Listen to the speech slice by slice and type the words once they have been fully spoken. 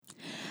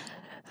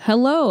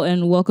Hello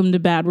and welcome to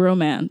Bad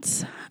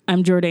Romance.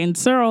 I'm Jordan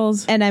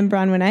Searles. And I'm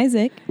Bronwyn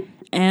Isaac.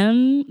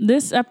 And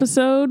this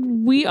episode,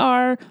 we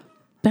are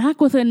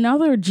back with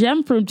another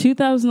gem from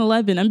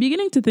 2011. I'm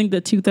beginning to think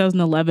that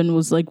 2011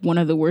 was like one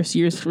of the worst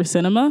years for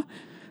cinema.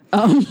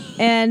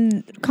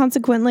 And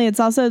consequently, it's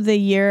also the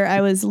year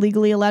I was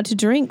legally allowed to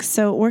drink,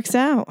 so it works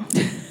out.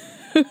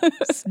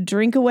 Just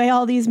drink away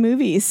all these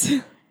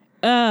movies.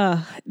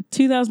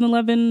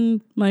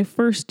 2011, my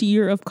first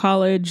year of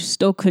college,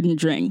 still couldn't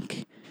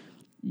drink.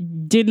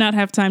 Did not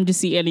have time to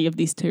see any of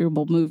these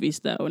terrible movies,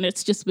 though. And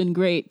it's just been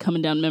great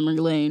coming down memory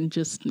lane,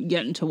 just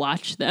getting to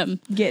watch them.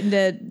 Getting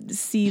to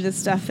see the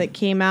stuff that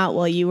came out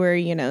while you were,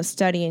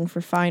 studying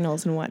for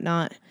finals and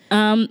whatnot.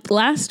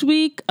 Last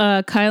week,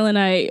 Kyle and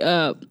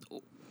I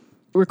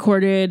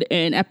recorded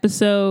an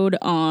episode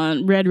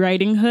on Red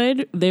Riding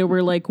Hood. There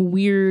were like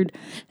weird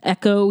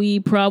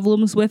echo-y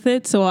problems with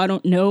it, so I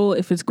don't know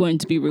if it's going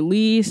to be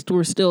released.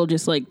 We're still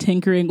just like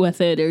tinkering with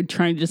it or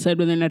trying to decide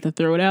whether or not to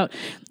throw it out.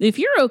 If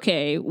you're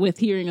okay with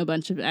hearing a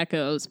bunch of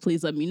echoes,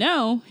 please let me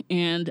know,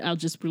 and I'll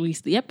just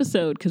release the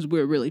episode because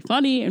we're really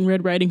funny and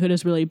Red Riding Hood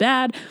is really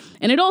bad.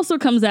 And it also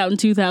comes out in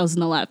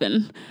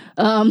 2011.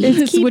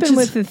 It's keeping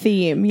with the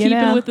theme,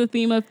 keeping with the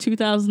theme of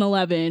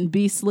 2011.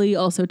 Beastly,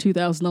 also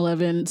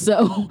 2011.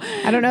 So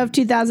I don't know if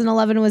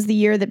 2011 was the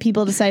year that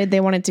people decided they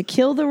wanted to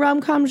kill the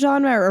rom-com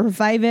genre or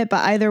revive it,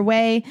 but either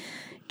way,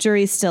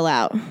 jury's still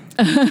out.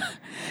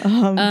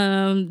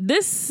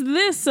 This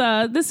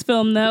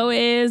film though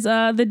is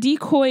The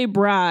Decoy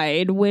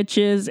Bride, which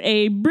is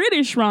a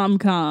British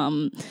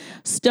rom-com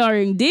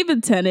starring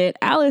David Tennant,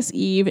 Alice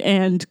Eve,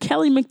 and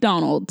Kelly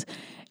MacDonald.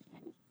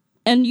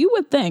 And you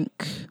would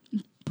think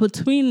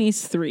between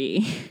these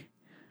three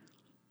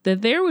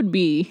that there would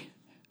be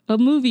a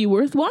movie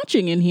worth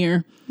watching in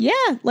here.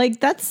 Yeah, like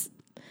that's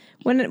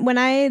when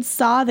I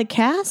saw the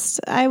cast,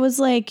 I was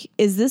like,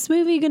 is this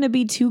movie going to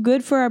be too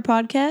good for our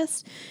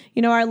podcast?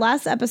 Our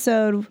last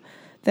episode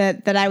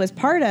that I was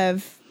part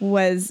of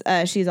was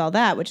She's All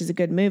That, which is a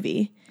good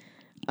movie.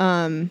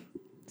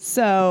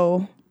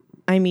 So,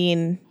 I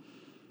mean,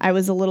 I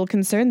was a little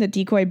concerned that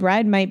Decoy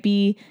Bride might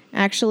be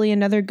actually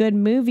another good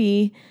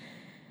movie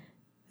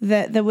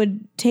that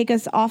would take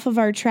us off of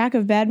our track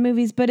of bad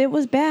movies, but it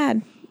was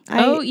bad.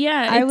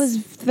 I was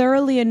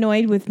thoroughly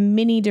annoyed with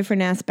many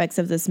different aspects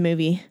of this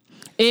movie.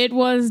 It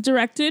was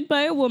directed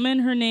by a woman.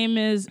 Her name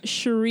is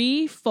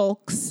Cherie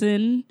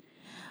Folkson.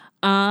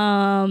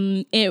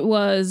 It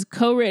was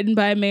co-written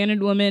by a man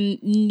and woman,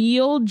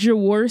 Neil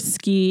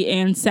Jaworski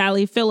and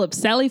Sally Phillips.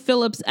 Sally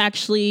Phillips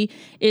actually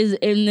is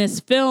in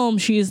this film.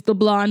 She's the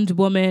blonde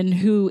woman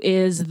who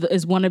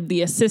is one of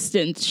the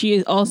assistants.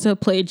 She also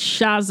played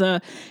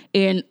Shaza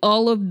in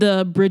all of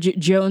the Bridget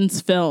Jones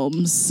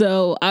films.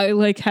 So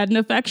I had an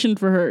affection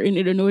for her, and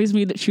it annoys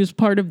me that she was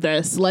part of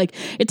this.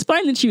 It's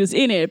fine that she was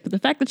in it, but the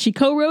fact that she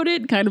co-wrote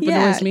it kind of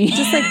annoys me.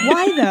 Just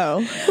why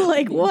though?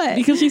 What?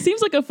 Because she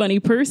seems like a funny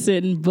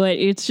person, but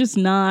it's just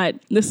not.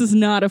 This is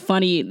not a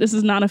funny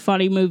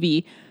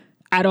movie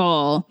at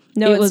all.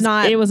 No, it's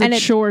not. It was a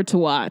chore to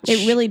watch.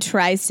 It really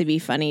tries to be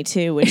funny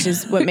too, which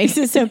is what makes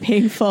it so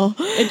painful.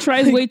 It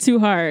tries way too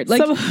hard.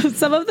 Some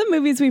of the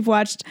movies we've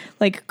watched,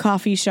 like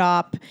Coffee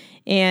Shop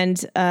and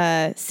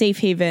Safe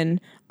Haven,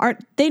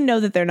 they know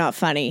that they're not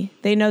funny.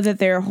 They know that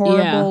they're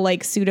horrible,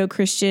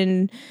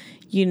 pseudo-Christian,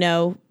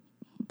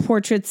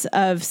 portraits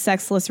of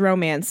sexless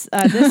romance.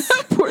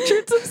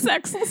 Portraits of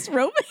sexless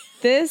romance.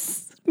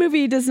 This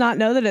movie does not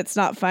know that it's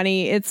not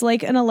funny. It's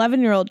like an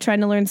 11-year-old trying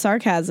to learn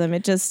sarcasm.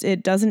 It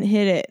doesn't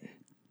hit it.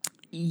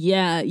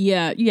 Yeah.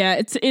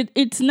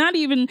 It's not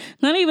even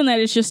that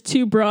it's just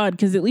too broad,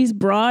 because at least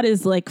broad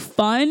is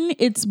fun.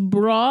 It's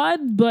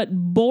broad but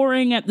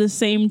boring at the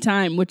same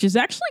time, which is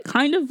actually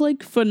kind of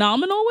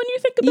phenomenal when you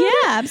think about it.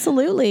 Yeah,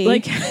 absolutely.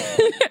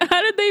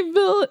 How did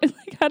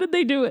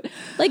they do it?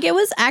 It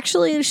was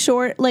actually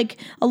short.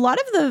 A lot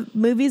of the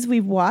movies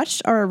we've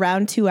watched are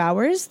around 2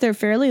 hours. They're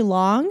fairly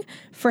long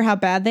for how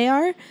bad they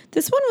are.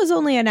 This one was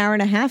only an hour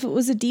and a half. It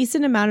was a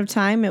decent amount of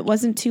time. It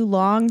wasn't too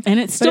long. And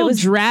it still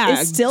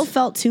dragged. It still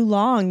felt too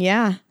long,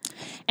 yeah.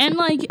 And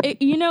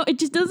it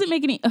just doesn't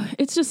make any...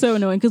 it's just so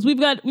annoying, because we've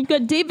got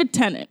David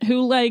Tennant,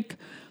 who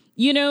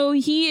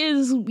he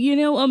is,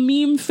 a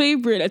meme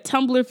favorite, a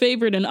Tumblr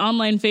favorite, an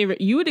online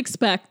favorite. You would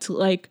expect,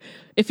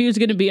 if he was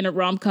going to be in a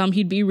rom-com,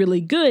 he'd be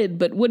really good.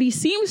 But what he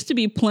seems to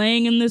be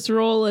playing in this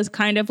role is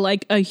kind of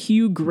like a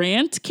Hugh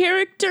Grant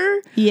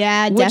character.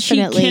 Yeah,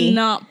 definitely. Which he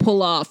cannot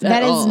pull off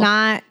at all. That is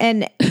not...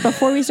 And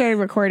before we started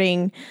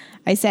recording,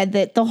 I said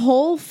that the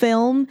whole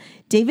film,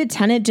 David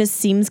Tennant just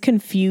seems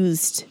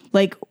confused.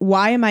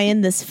 Why am I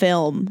in this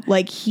film?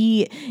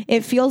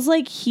 It feels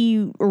like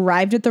he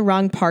arrived at the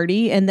wrong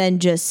party and then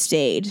just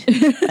stayed.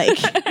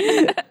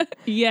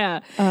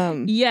 Yeah.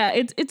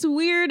 It's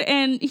weird.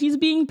 And he's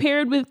being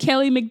paired with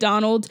Kelly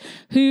MacDonald,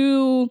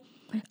 who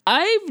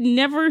I've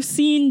never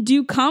seen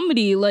do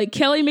comedy.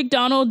 Kelly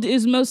MacDonald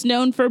is most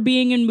known for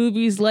being in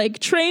movies like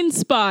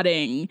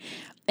Trainspotting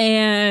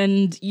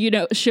and,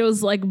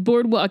 shows like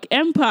Boardwalk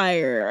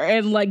Empire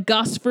and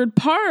Gosford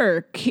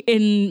Park.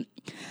 And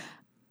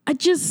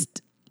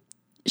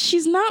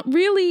she's not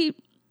really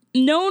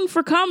known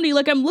for comedy.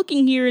 Like, I'm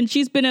looking here and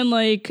she's been in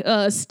like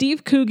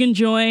Steve Coogan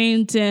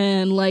Joint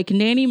and like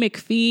Nanny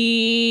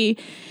McPhee,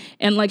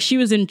 and like she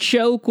was in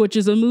Choke, which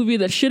is a movie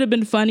that should have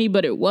been funny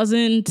but it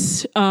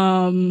wasn't.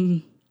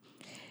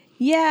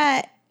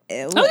 Yeah.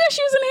 Oh yeah,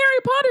 she was in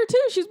Harry Potter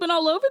too. She's been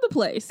all over the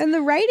place. And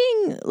the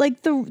writing,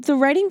 like the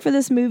writing for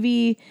this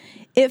movie,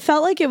 it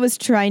felt like it was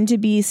trying to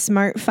be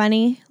smart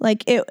funny.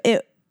 Like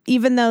it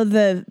even though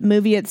the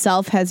movie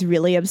itself has a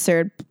really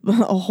absurd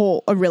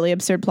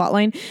plot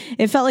line,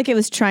 it felt like it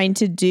was trying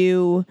to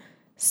do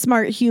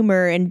smart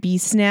humor and be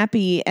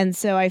snappy. And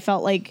so I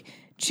felt like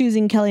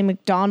choosing Kelly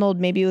Macdonald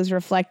maybe was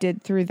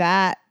reflected through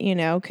that, you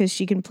know, because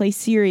she can play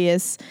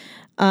serious.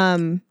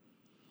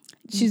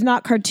 She's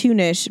not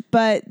cartoonish,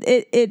 but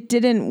it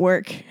didn't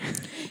work.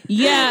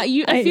 Yeah,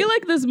 I feel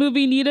like this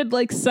movie needed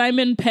like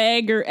Simon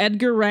Pegg or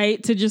Edgar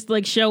Wright to just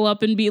like show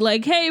up and be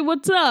like, "Hey,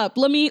 what's up?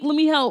 Let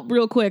me help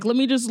real quick. Let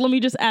me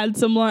just add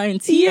some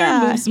lines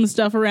here, move some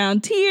stuff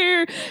around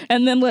here,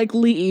 and then like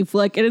leave."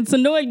 Like, and it's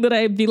annoying that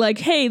I'd be like,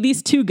 "Hey,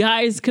 these two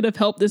guys could have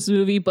helped this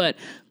movie, but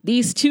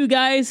these two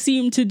guys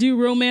seem to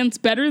do romance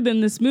better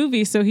than this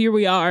movie, so here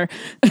we are."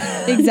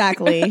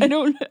 Exactly. I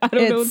don't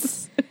know.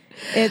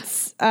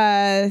 It's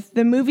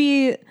the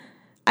movie.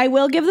 I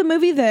will give the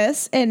movie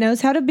this. It knows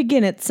how to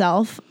begin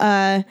itself.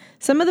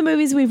 Some of the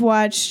movies we've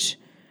watched,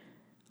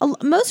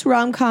 most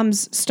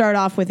rom-coms start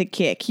off with a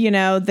kick, you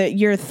know, that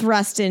you're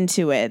thrust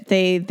into it.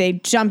 They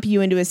jump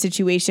you into a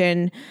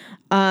situation.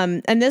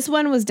 And this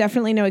one was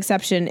definitely no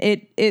exception.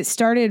 It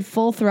started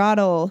full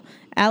throttle.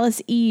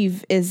 Alice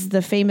Eve is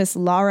the famous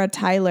Laura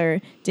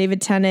Tyler.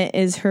 David Tennant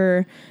is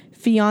her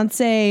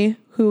fiance,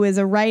 who is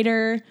a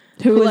writer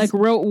who like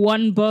wrote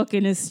one book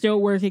and is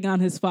still working on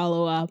his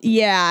follow-up.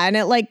 Yeah, and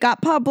it like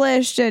got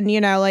published, and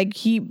you know, like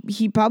he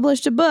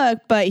published a book,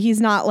 but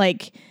he's not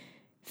like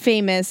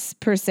famous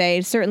per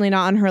se, certainly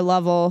not on her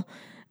level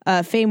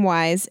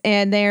fame-wise.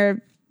 And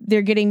they're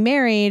getting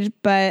married,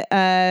 but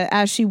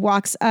as she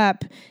walks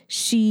up,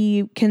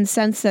 she can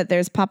sense that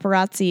there's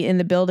paparazzi in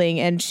the building,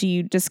 and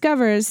she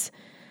discovers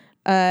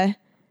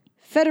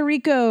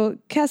Federico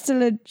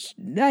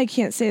Castellucci. I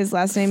can't say his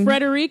last name.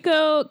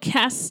 Federico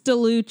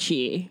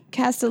Castellucci.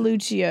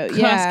 Castelluccio,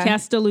 yeah.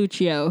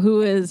 Castelluccio,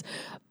 who is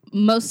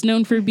most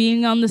known for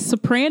being on The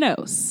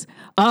Sopranos.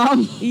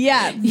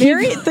 Yeah,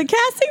 the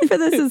casting for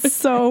this is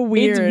so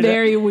weird. It's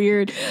very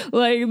weird.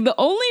 Like the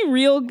only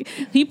real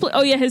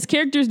his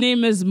character's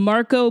name is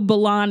Marco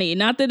Bellani.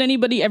 Not that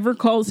anybody ever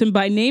calls him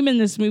by name in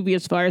this movie,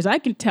 as far as I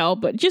can tell,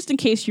 but just in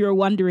case you were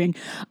wondering,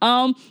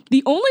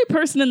 the only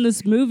person in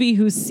this movie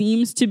who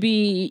seems to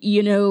be,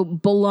 you know,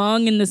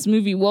 belong in this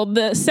movie, well,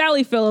 the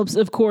Sally Phillips,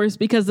 of course,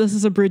 because this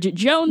is a Bridget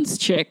Jones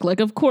chick. Like,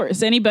 of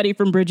course, anybody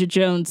from Bridget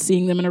Jones,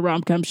 seeing them in a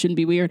rom-com shouldn't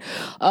be weird.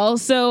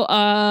 Also,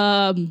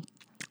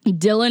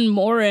 Dylan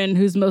Moran,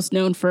 who's most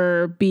known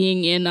for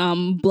being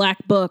in Black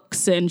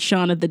Books and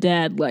Shaun of the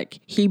Dead. Like,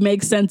 he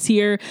makes sense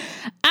here.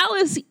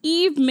 Alice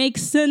Eve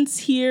makes sense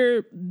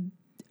here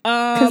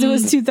because it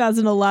was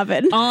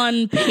 2011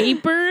 on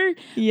paper.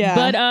 Yeah,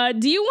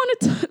 but do you want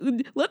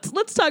to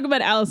let's talk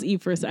about Alice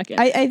Eve for a second?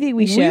 I think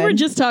we should. We were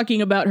just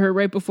talking about her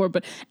right before,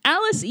 but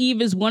Alice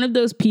Eve is one of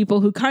those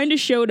people who kind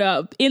of showed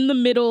up in the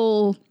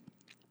middle.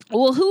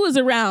 Well, who was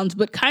around,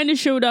 but kind of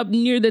showed up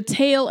near the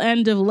tail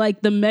end of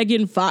like the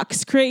Megan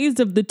Fox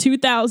craze of the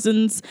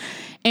 2000s.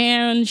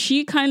 And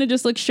she kind of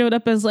just like showed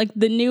up as like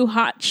the new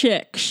hot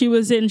chick. She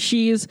was in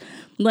She's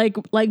like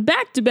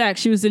back to back.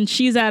 She was in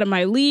She's Out of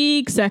My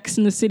League, Sex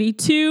and the City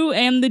 2,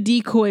 and The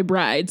Decoy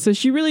Bride. So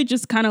she really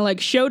just kind of like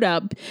showed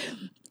up.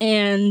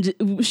 And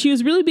she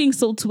was really being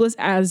sold to us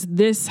as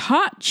this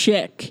hot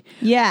chick.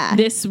 Yeah.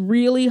 This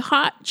really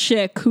hot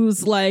chick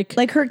who's like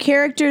her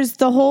characters,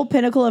 the whole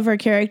pinnacle of her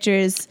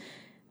characters,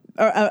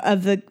 or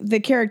of the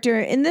character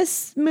in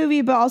this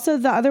movie, but also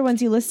the other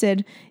ones you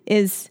listed,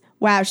 is,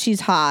 wow,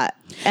 she's hot.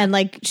 And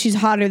like, she's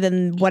hotter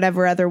than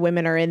whatever other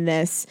women are in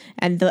this.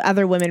 And the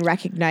other women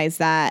recognize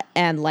that.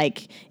 And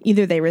like,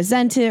 either they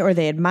resent it or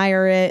they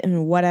admire it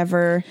and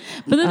whatever.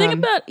 But the thing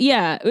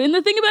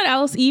about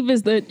Alice Eve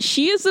is that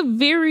she is a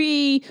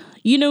very,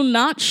 you know,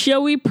 not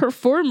showy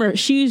performer.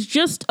 She's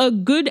just a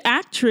good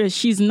actress.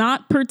 She's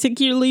not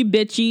particularly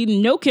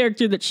bitchy. No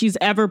character that she's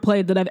ever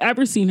played that I've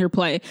ever seen her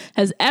play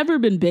has ever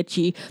been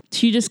bitchy.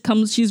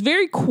 She's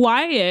very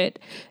quiet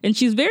and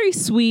she's very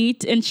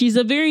sweet and she's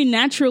a very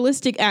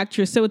naturalistic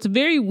actress. So it's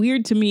very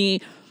weird to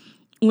me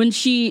when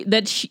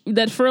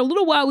that for a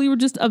little while we were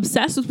just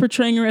obsessed with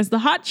portraying her as the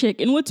hot chick.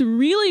 And what's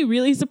really,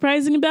 really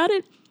surprising about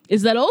it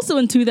is that also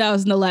in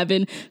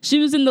 2011, she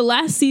was in the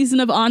last season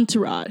of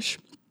Entourage.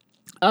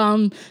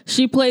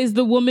 She plays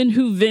the woman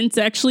who Vince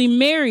actually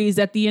marries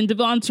at the end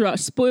of Entourage.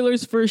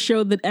 Spoilers for a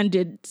show that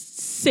ended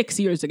 6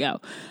 years ago.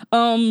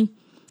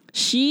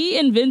 She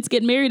and Vince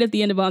get married at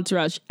the end of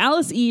Entourage.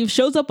 Alice Eve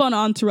shows up on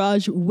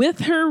Entourage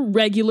with her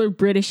regular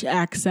British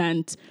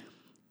accent.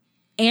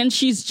 And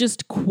she's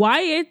just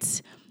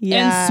quiet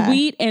and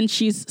sweet, and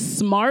she's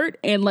smart.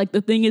 And like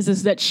the thing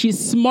is that she's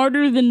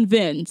smarter than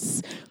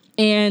Vince.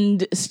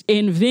 And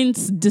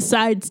Vince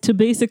decides to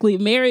basically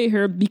marry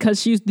her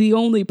because she's the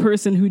only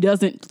person who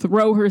doesn't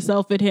throw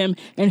herself at him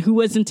and who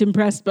wasn't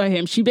impressed by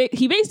him.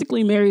 He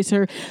basically marries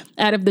her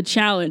out of the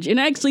challenge.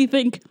 And I actually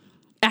think,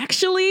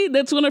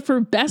 that's one of her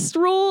best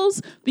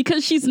roles,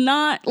 because she's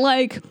not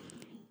like,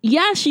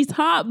 yeah, she's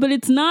hot, but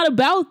it's not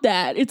about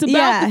that. It's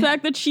about the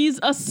fact that she's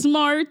a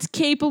smart,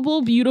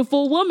 capable,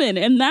 beautiful woman.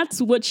 And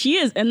that's what she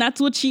is. And that's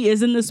what she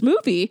is in this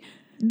movie.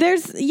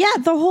 There's,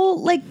 the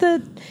whole,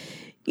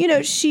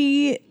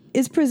 she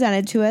is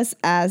presented to us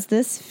as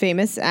this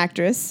famous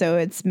actress, so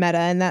it's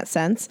meta in that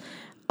sense.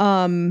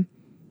 And,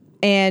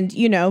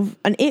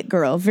 an it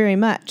girl, very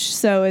much.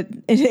 So it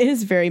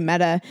is very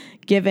meta,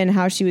 given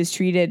how she was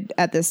treated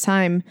at this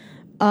time.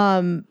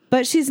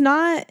 But she's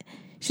not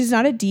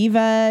a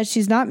diva.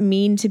 She's not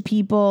mean to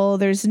people.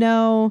 There's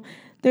none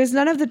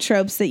of the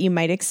tropes that you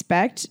might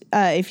expect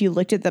if you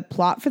looked at the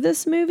plot for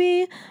this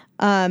movie.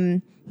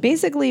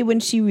 Basically,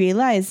 when she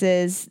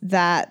realizes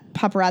that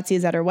paparazzi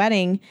is at her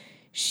wedding,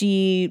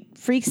 she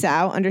freaks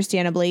out,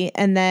 understandably,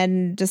 and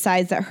then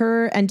decides that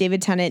her and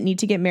David Tennant need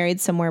to get married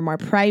somewhere more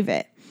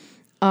private.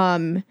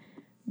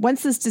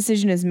 Once this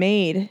decision is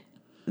made,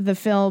 the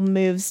film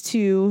moves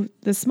to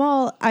the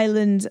small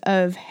island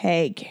of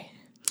Hague.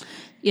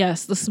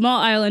 Yes, the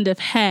small island of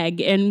Hague.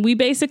 And we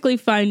basically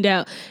find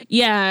out,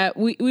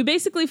 we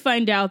basically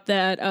find out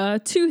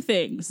that two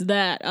things.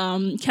 That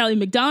Kelly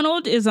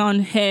Macdonald is on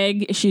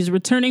Hague. She's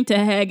returning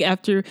to Hague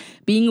after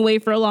being away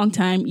for a long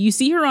time. You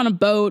see her on a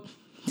boat,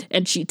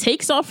 and she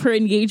takes off her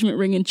engagement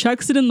ring and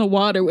chucks it in the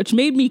water, which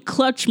made me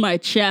clutch my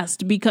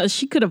chest, because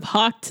she could have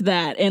hawked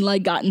that and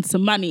gotten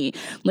some money.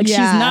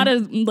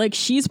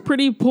 She's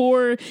pretty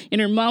poor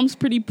and her mom's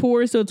pretty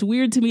poor. So it's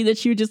weird to me that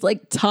she would just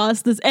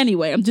toss this.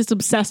 Anyway, I'm just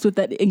obsessed with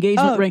that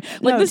engagement ring.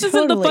 This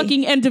isn't the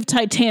fucking end of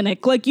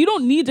Titanic. You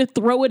don't need to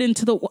throw it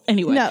into the,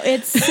 anyway. No,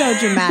 it's so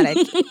dramatic.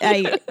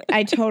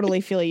 I totally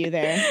feel you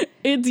there.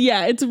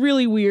 It's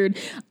really weird.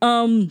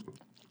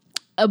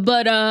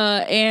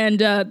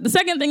 The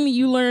second thing that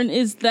you learn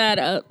is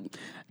that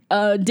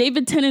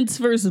David Tennant's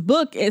first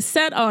book is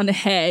set on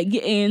Hague,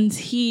 and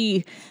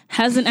he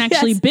hasn't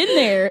actually been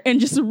there,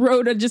 and just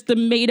wrote a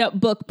made up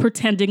book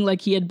pretending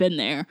like he had been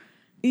there.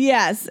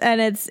 Yes,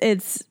 and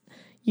it's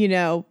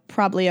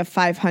probably a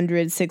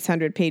 500,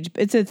 600 page.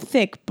 It's a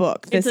thick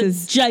book. This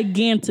is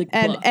gigantic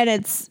book. And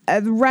it's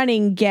a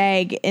running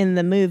gag in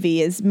the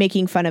movie is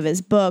making fun of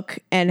his book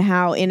and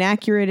how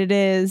inaccurate it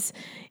is.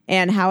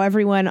 And how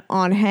everyone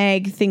on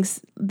Hague thinks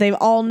they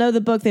all know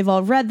the book. They've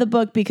all read the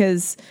book,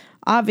 because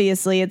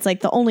obviously it's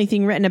the only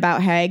thing written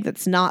about Hague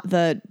that's not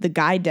the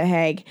guide to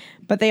Hague.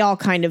 But they all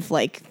kind of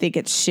think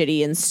it's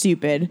shitty and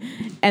stupid.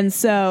 And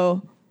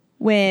so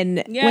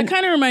it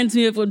kind of reminds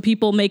me of when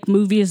people make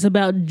movies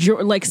about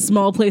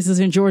small places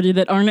in Georgia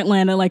that aren't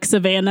Atlanta, like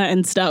Savannah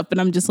and stuff.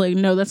 And I'm just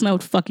no, that's not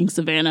what fucking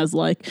Savannah's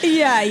like.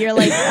 Yeah, you're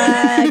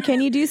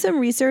can you do some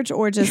research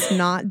or just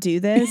not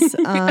do this?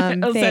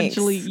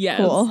 Essentially, thanks.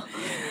 yes. Cool.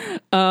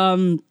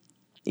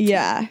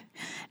 Yeah.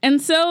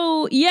 And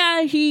so,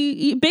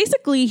 he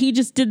basically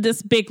just did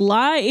this big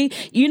lie.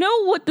 You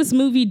know what this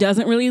movie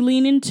doesn't really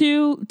lean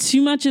into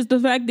too much is the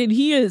fact that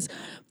he is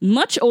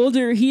much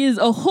older. He is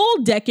a whole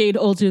decade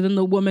older than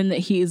the woman that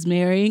he is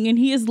marrying, and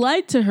he has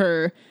lied to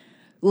her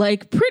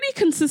pretty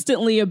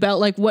consistently about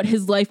what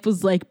his life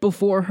was like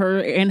before her,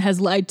 and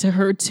has lied to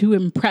her to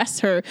impress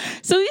her.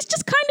 So he's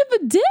just kind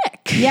of a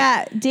dick.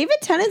 Yeah, David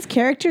Tennant's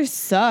character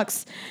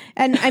sucks.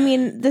 And I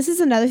mean, this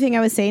is another thing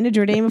I was saying to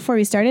Jordan before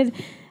we started.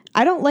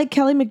 I don't like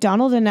Kelly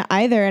Macdonald in it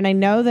either. And I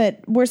know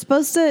that we're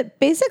supposed to,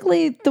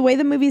 basically the way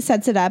the movie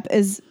sets it up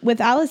is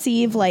with Alice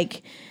Eve,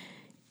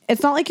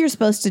 it's not like you're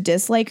supposed to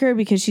dislike her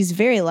because she's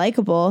very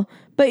likable,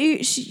 but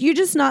you're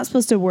just not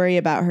supposed to worry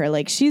about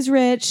her. She's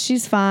rich,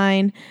 she's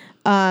fine.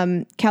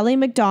 Kelly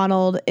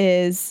Macdonald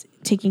is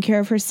taking care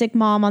of her sick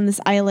mom on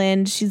this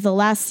island. She's the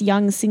last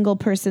young single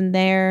person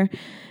there.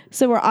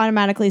 So we're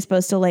automatically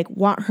supposed to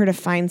want her to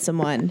find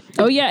someone.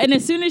 Oh yeah, and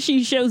as soon as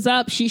she shows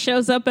up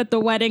at the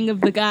wedding of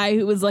the guy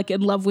who was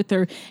in love with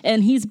her,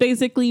 and he's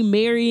basically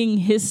marrying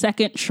his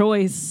second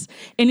choice.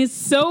 And it's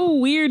so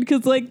weird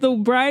because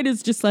the bride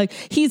is just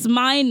he's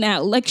mine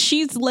now.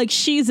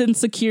 She's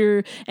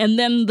insecure, and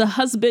then the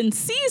husband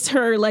sees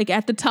her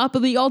at the top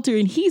of the altar,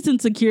 and he's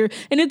insecure,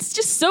 and it's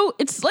just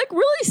it's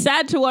really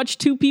sad to watch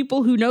two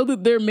people who know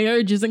that their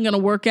marriage isn't going to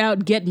work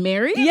out get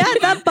married. Yeah,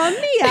 that bummed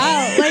me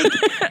out.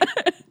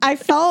 I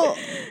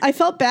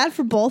felt bad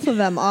for both of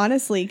them,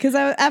 honestly, because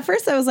at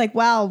first I was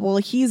wow, well,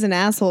 he's an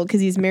asshole because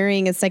he's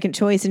marrying his second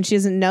choice and she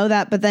doesn't know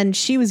that. But then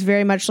she was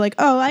very much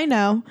oh, I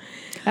know.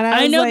 And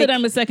I know that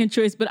I'm a second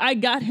choice, but I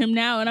got him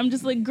now. And I'm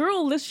just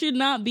girl, this should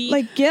not be.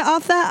 Get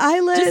off that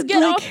island. Just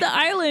get off the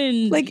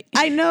island.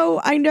 I know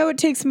it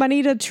takes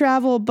money to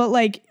travel, but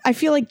I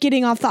feel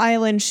getting off the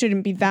island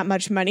shouldn't be that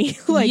much money.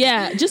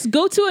 Yeah, just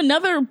go to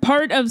another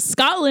part of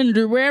Scotland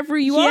or wherever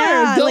you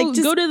are. Go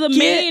to the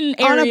main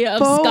area of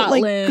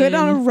Scotland. Good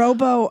on a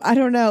rowboat. I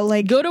don't know.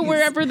 Go to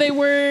wherever they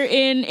were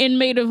in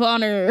Maid of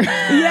Honor.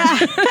 Yeah.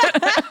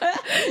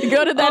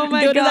 Go to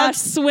that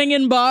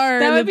swinging bar.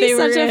 That would be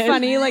such a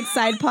funny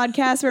side side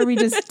podcast where we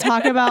just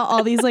talk about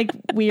all these like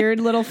weird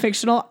little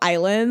fictional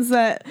islands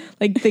that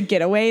like the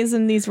getaways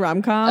in these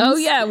rom-coms? Oh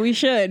yeah, we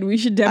should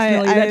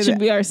definitely. That should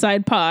be our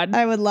side pod.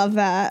 I would love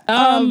that.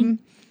 And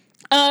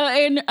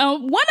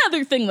one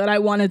other thing that I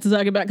wanted to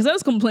talk about, because I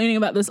was complaining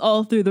about this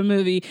all through the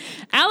movie.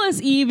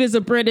 Alice Eve is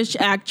a British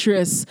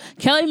actress.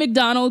 Kelly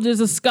MacDonald is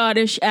a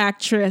Scottish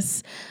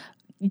actress.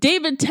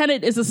 David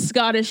Tennant is a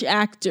Scottish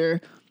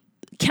actor.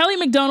 Kelly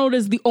MacDonald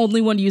is the only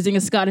one using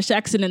a Scottish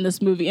accent in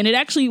this movie. And it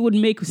actually would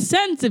make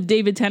sense if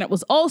David Tennant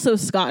was also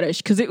Scottish,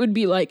 because it would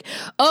be like,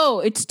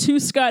 oh, it's two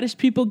Scottish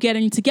people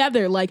getting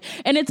together. Like,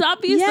 and it's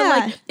obvious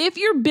that like, if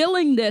you're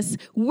billing this,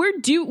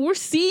 we're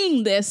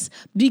seeing this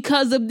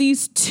because of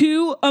these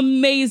two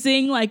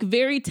amazing, like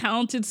very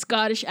talented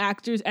Scottish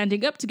actors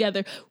ending up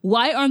together.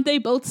 Why aren't they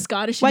both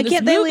Scottish in this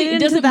movie? They lean into it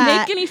doesn't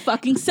that? make any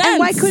fucking sense. And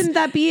why couldn't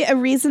that be a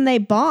reason they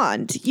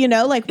bond? You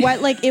know, like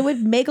what, like it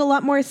would make a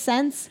lot more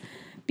sense.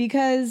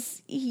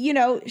 Because, you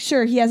know,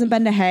 sure, he hasn't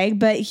been to Hague,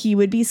 but he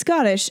would be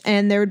Scottish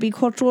and there would be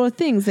cultural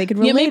things they could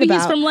relate about. Yeah, maybe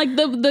he's from like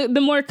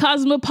the more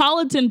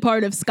cosmopolitan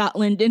part of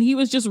Scotland and he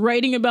was just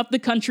writing about the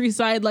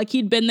countryside like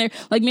he'd been there.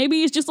 Like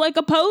maybe he's just like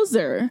a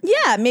poser.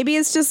 Yeah, maybe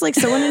it's just like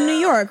someone in New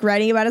York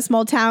writing about a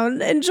small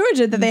town in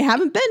Georgia that they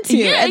haven't been to.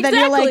 Yeah, and then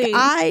you're like,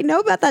 I know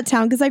about that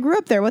town because I grew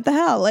up there. What the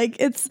hell? Like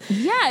it's...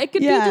 Yeah, it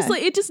could be just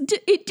like,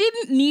 it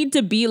didn't need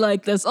to be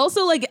like this.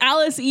 Also like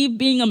Alice Eve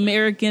being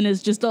American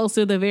is just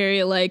also the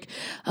very like...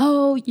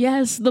 Oh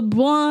yes, the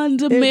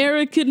blonde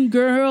American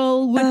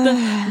girl with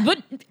but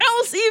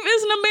Alice Eve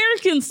isn't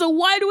American, so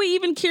why do we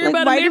even care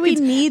about Americans? Why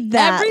do we need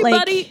that?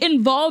 Everybody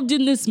involved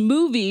in this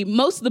movie,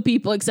 most of the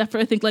people, except for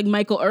I think like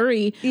Michael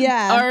Urie,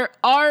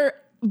 are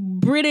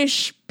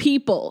British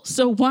people.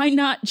 So why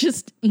not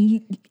just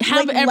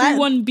have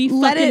everyone be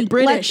fucking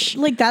British?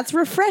 Like that's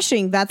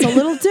refreshing. That's a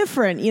little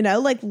different, you know.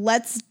 Like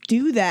let's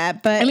do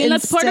that. But I mean,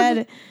 that's part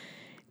of.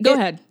 Go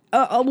ahead.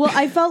 Well,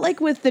 I felt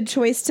like with the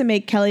choice to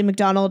make Kelly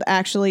MacDonald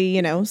actually,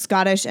 you know,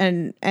 Scottish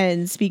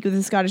and speak with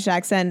a Scottish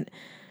accent,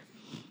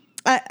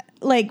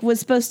 like was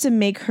supposed to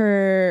make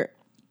her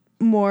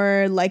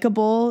more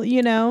likable,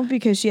 you know,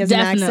 because she has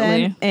an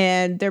accent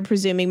and they're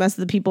presuming most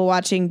of the people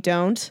watching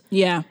don't.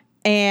 Yeah.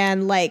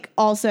 And like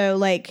also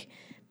like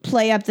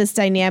play up this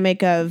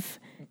dynamic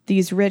of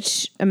these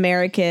rich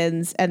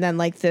Americans and then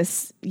like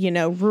this, you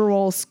know,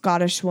 rural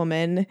Scottish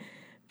woman,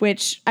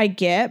 which I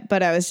get,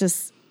 but I was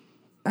just...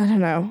 I don't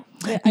know.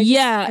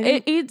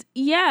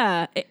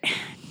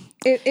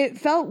 It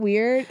felt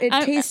weird. It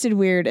tasted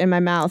weird in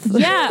my mouth.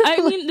 Yeah, I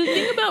mean, the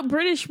thing about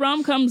British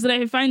rom-coms that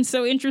I find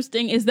so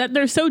interesting is that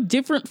they're so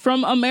different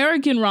from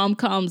American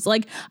rom-coms.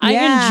 Like, I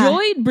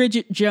enjoyed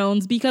Bridget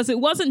Jones because it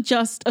wasn't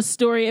just a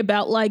story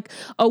about, like,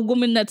 a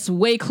woman that's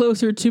way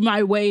closer to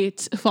my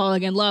weight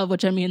falling in love,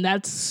 which, I mean,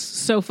 that's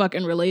so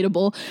fucking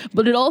relatable.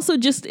 But it also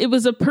just, it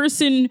was a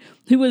person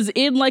who was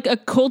in, like, a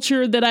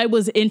culture that I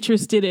was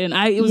interested in.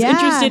 I was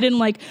interested in,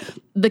 like,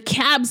 the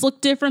cabs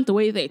looked different, the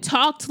way they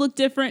talked looked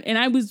different, and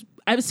I was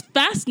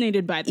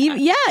fascinated by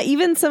that.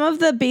 Even some of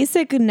the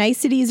basic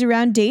niceties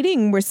around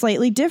dating were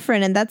slightly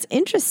different, and that's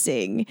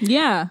interesting.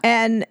 Yeah.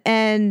 And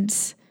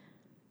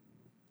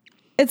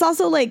it's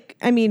also like,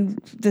 I mean,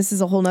 this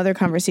is a whole nother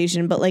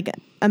conversation, but like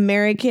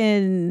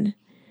American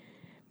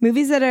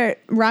movies that are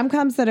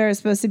rom-coms that are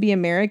supposed to be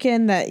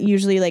American that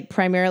usually like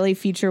primarily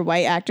feature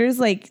white actors,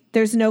 like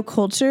there's no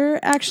culture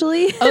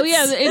actually. Oh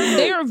yeah,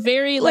 they are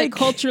very like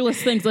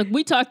cultureless things. Like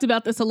we talked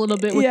about this a little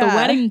bit with The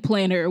Wedding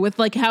Planner, with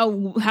like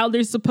how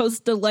they're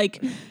supposed to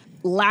like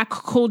lack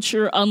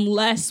culture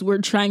unless we're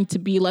trying to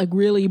be like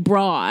really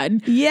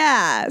broad.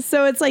 Yeah,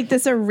 so it's like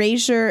this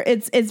erasure.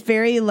 It's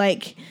very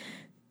like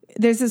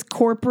there's this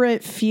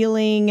corporate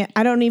feeling.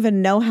 I don't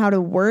even know how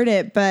to word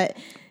it, but.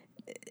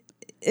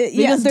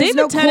 Because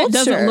David Tennant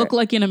doesn't look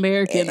like an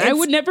American. I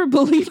would never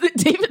believe that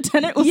David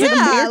Tennant was an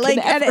American. Like,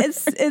 ever. And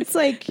it's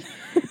like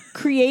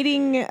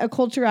creating a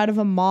culture out of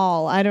a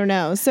mall. I don't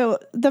know. So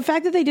the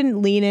fact that they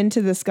didn't lean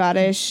into the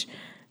Scottish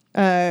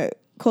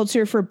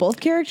culture for both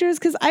characters,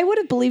 because I would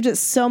have believed it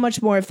so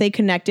much more if they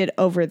connected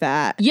over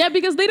that. Yeah,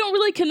 because they don't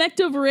really connect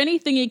over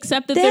anything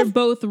except that they're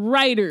both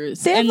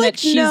writers and that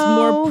she's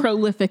more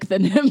prolific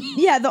than him.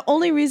 Yeah, the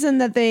only reason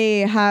that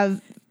they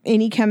have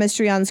any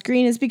chemistry on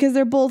screen is because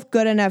they're both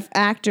good enough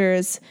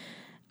actors,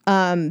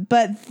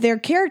 but their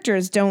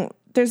characters don't.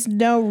 There's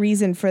no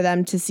reason for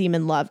them to seem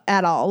in love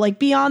at all. Like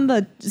beyond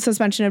the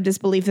suspension of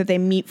disbelief that they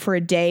meet for a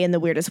day in the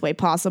weirdest way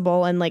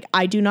possible, and like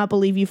I do not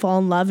believe you fall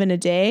in love in a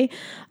day.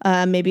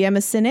 Maybe I'm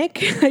a cynic.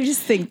 I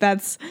just think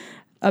that's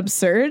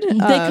absurd. They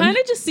kind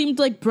of just seemed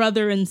like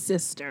brother and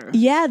sister.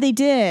 Yeah, they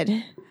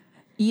did.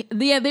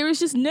 Yeah, there was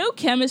just no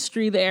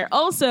chemistry there.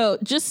 Also,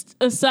 just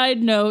a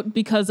side note,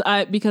 because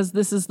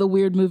this is the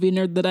weird movie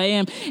nerd that I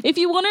am. If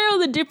you want to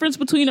know the difference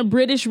between a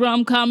British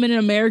rom-com and an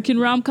American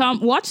rom-com,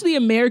 watch the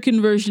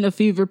American version of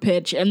Fever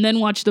Pitch and then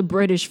watch the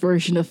British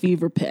version of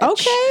Fever Pitch.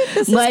 Okay,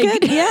 this is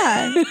good.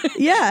 Yeah,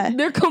 yeah.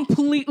 They're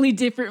completely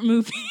different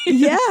movies.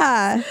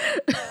 Yeah.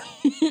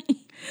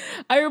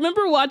 I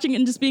remember watching it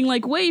and just being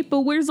like, wait,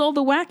 but where's all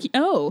the wacky?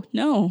 Oh,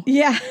 no.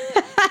 Yeah.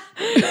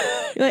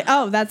 You're like,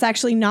 oh, that's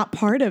actually not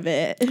part of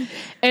it.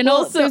 And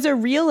also, there's a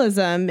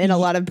realism in a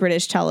lot of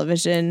British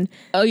television.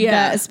 Oh, yeah.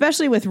 That,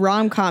 especially with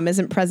rom-com,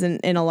 isn't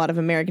present in a lot of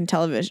American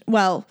television.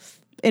 Well,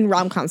 in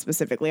rom-com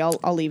specifically, I'll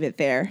leave it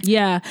there.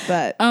 Yeah.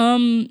 But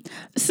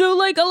so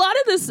like a lot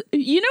of this,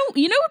 you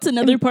know what's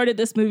another part of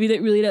this movie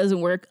that really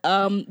doesn't work?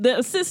 The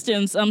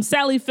assistants,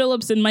 Sally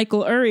Phillips and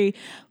Michael Urie,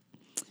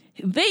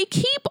 they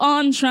keep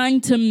on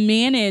trying to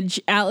manage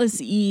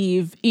Alice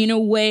Eve in a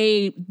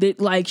way that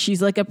like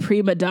she's like a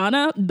prima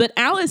donna, but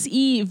Alice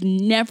Eve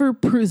never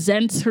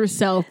presents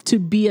herself to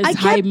be as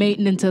high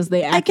maintenance as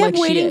they act like she is. I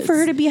kept waiting for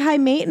her to be high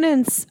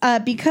maintenance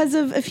because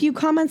of a few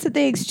comments that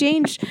they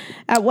exchanged.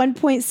 At one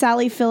point,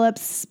 Sally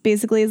Phillips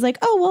basically is like,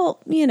 "Oh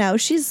well, you know,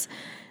 she's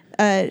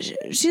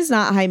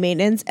not high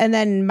maintenance," and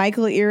then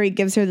Michael Urie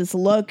gives her this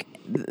look.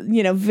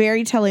 You know,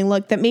 very telling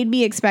look that made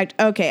me expect,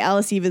 okay,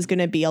 Alice Eve is going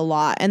to be a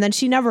lot. And then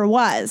she never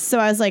was. So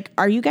I was like,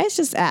 are you guys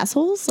just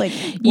assholes? Like,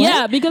 what?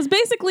 Yeah, because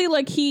basically,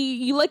 like,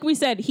 like we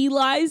said, he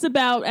lies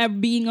about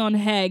being on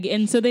Heg.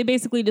 And so they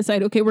basically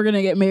decide, okay, we're going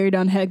to get married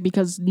on Heg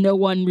because no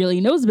one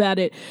really knows about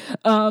it.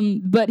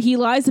 But he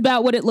lies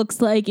about what it looks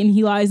like. And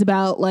he lies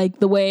about, like,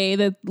 the way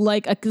that,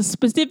 like, a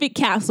specific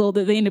castle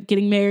that they end up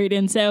getting married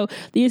in. So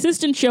the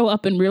assistants show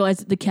up and realize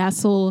that the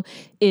castle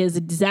is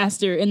a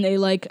disaster. And they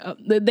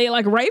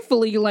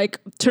rightfully like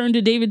turn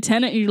to David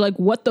Tennant and you're like,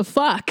 what the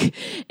fuck?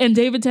 And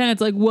David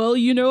Tennant's like, well,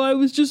 you know, I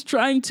was just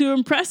trying to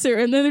impress her.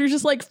 And then they're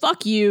just like,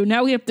 fuck you.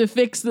 Now we have to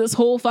fix this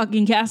whole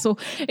fucking castle.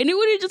 And it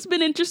would have just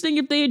been interesting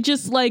if they had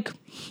just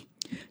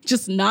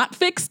not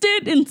fixed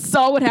it and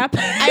saw what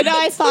happened. I know,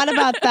 I thought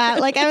about that.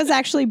 Like, I was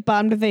actually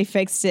bummed they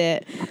fixed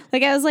it.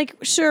 Like, I was like,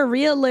 sure,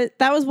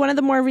 that was one of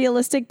the more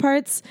realistic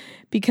parts,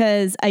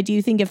 because I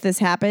do think if this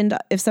happened,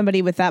 if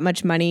somebody with that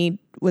much money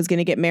was going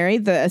to get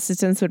married, the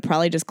assistants would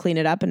probably just clean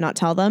it up and not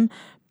tell them.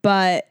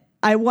 But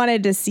I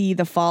wanted to see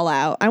the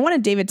fallout. I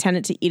wanted David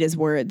Tennant to eat his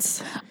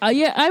words.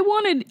 Yeah, I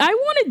wanted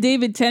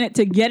David Tennant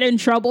to get in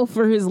trouble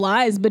for his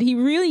lies, but he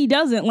really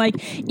doesn't. Like,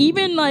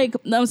 even like,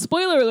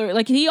 spoiler alert,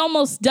 like he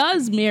almost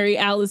does marry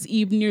Alice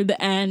Eve near the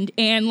end,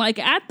 and like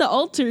at the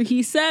altar,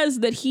 he says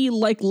that he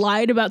like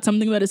lied about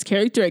something about his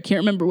character. I can't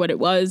remember what it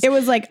was. It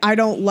was like, I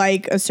don't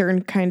like a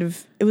certain kind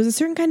of. It was a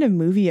certain kind of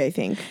movie, I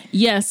think.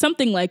 Yeah,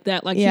 something like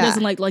that. Like he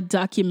doesn't like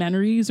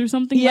documentaries or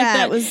something like that.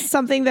 Yeah, it was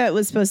something that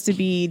was supposed to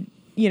be,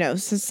 you know,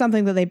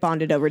 something that they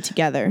bonded over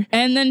together.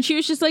 And then she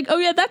was just like, oh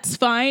yeah, that's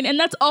fine. And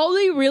that's all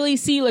they really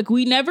see. Like,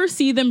 we never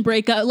see them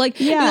break up. Like,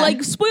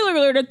 like spoiler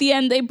alert, at the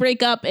end they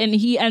break up and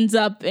he ends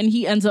up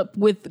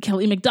with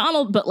Kelly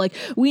Macdonald, but like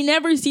we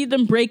never see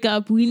them break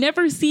up. We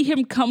never see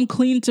him come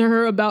clean to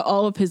her about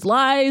all of his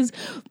lies.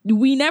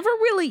 We never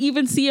really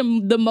even see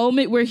him the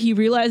moment where he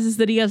realizes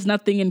that he has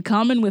nothing in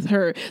common with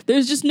her.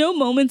 There's just no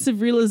moments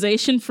of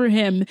realization for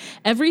him.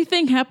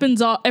 Everything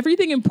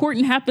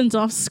important happens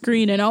off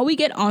screen, and all we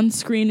get on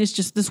screen is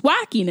just this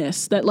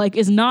wackiness that like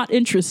is not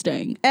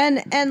interesting.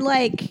 And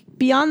like,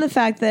 beyond the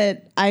fact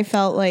that I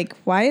felt like,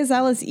 why is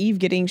Alice Eve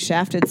getting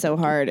shafted so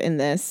hard in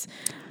this?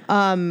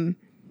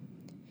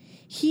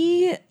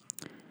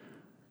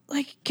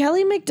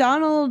 Kelly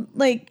Macdonald,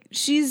 like,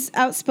 she's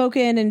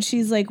outspoken and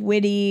she's like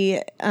witty,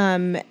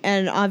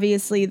 and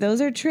obviously those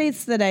are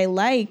traits that I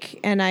like,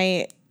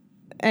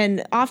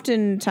 and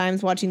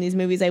oftentimes watching these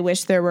movies I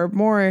wish there were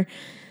more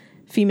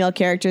female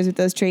characters with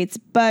those traits,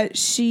 but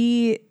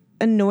she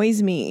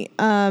annoys me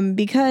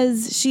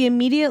because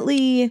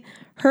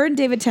her and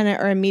David Tennant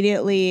are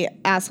immediately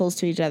assholes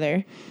to each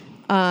other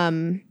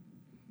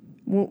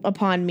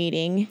upon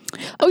meeting.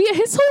 Oh yeah,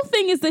 his whole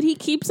thing is that he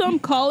keeps on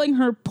calling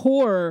her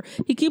poor.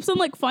 He keeps on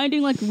like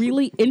finding like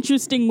really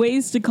interesting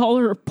ways to call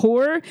her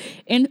poor,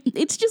 and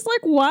it's just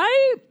like,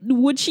 why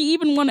would she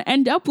even want to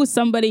end up with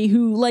somebody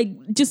who like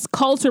just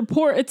calls her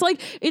poor? It's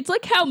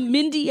like how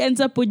Mindy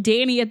ends up with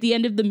Danny at the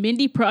end of the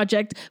Mindy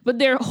Project, but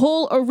their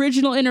whole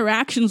original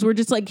interactions were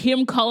just like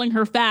him calling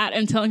her fat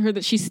and telling her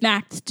that she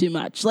snacked too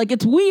much. Like,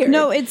 it's weird.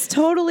 No, it's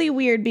totally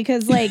weird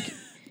because like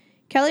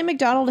Kelly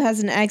Macdonald has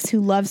an ex who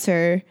loves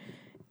her.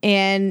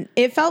 And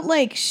it felt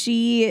like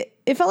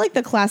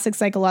the classic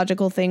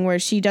psychological thing where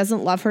she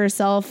doesn't love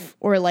herself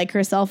or like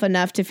herself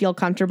enough to feel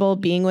comfortable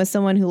being with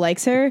someone who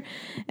likes her.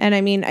 And I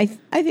mean, I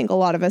think a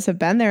lot of us have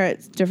been there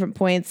at different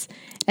points.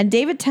 And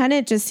David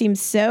Tennant just seems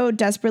so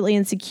desperately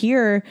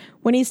insecure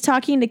when he's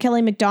talking to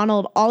Kelly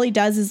Macdonald. All he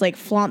does is like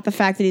flaunt the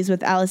fact that he's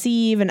with Alice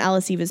Eve and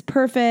Alice Eve is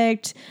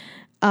perfect.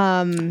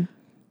 To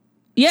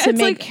make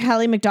like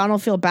Kelly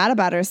Macdonald feel bad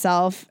about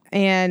herself.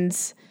 And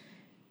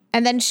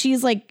then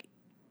she's like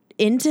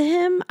into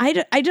him. I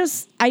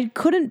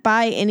couldn't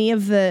buy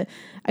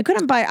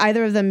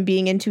either of them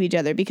being into each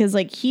other because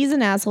like he's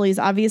an asshole. He's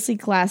obviously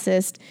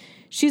classist.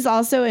 She's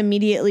also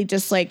immediately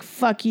just like,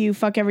 fuck you,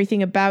 fuck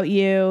everything about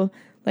you.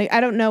 Like, I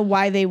don't know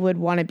why they would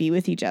want to be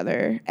with each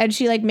other. And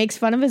she like makes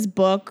fun of his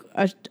book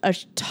a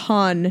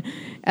ton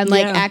and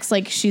like acts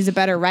like she's a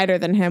better writer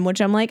than him, which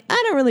I'm like,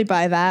 I don't really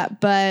buy that,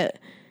 but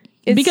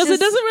because it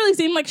doesn't really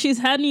seem like she's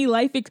had any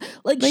life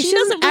like she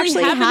doesn't really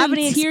actually have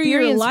any interior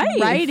experience life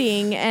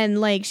writing,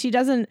 and like she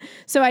doesn't.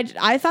 So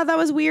I thought that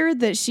was weird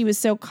that she was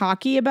so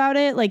cocky about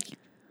it. Like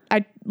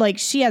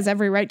she has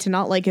every right to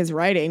not like his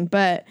writing,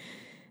 but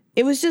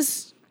it was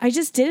just I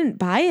just didn't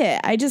buy it.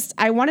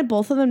 I wanted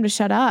both of them to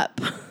shut up.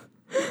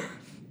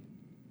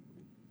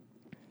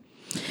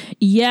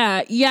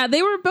 Yeah,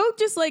 they were both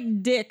just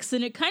like dicks,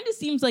 and it kind of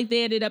seems like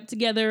they ended up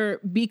together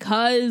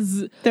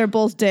because they're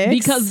both dicks.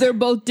 Because they're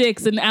both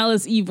dicks, and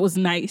Alice Eve was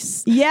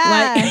nice.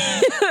 Yeah,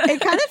 it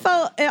kind of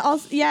felt.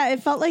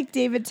 It felt like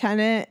David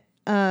Tennant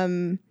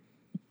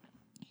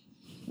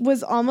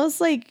was almost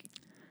like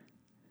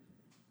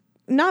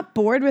not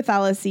bored with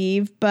Alice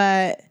Eve,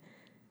 but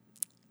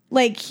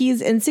like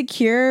he's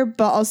insecure,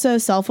 but also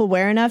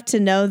self-aware enough to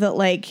know that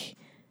like.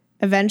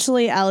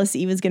 Eventually, Alice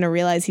Eve is going to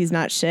realize he's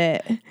not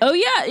shit. Oh,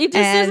 yeah. It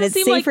just and it's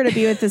seem safer to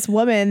be with this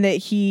woman that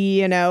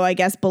he, I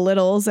guess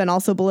belittles and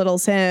also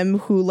belittles him,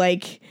 who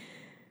like,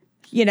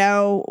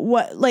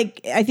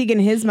 I think in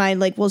his mind,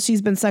 like, well,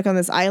 she's been stuck on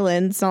this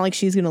island. It's not like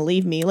she's going to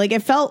leave me. Like,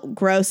 it felt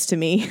gross to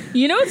me.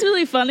 You know what's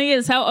really funny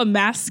is how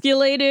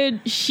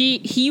emasculated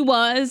he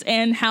was,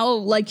 and how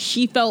like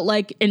she felt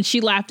like, and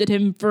she laughed at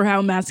him for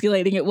how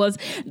emasculating it was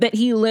that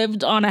he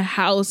lived on a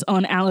house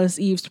on Alice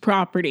Eve's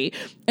property.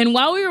 And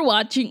while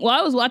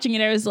I was watching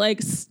it, I was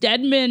like,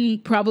 Stedman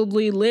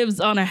probably lives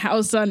on a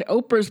house on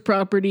Oprah's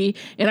property,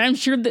 and I'm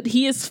sure that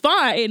he is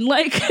fine.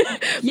 Like,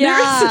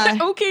 yeah,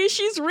 okay,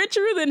 she's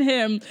richer than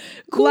him.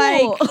 Cool.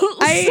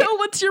 Like, so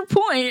what's your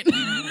point?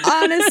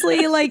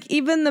 Honestly, like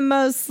even the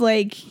most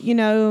like,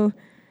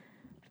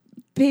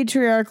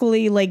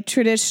 patriarchally like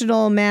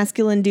traditional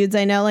masculine dudes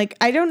I know, like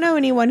I don't know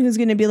anyone who's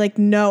going to be like,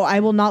 no, I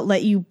will not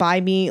let you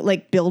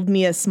build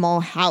me a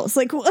small house.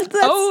 Like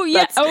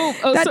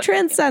that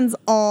transcends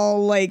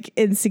all like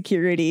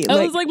insecurity.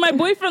 I was like, my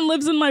boyfriend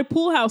lives in my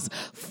pool house.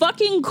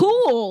 Fucking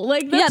cool.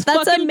 Like that's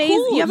fucking amazing.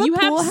 Cool. You have a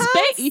pool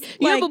house?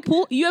 You have a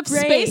pool. You have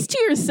space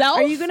to yourself.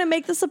 Are you going to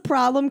make this a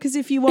problem? Because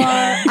if you are,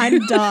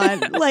 I'm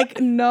done.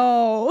 Like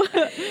no.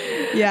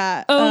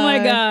 Yeah. Oh my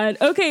god.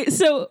 Okay,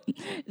 so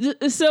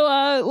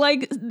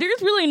like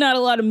there's really not a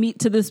lot of meat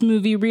to this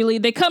movie, really.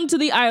 They come to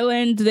the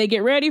island, they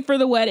get ready for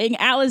the wedding.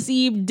 Alice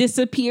Eve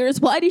disappears.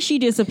 Why does she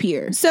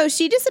disappear? So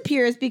she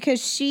disappears because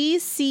she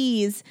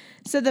sees,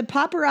 so the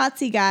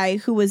paparazzi guy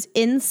who was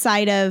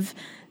inside of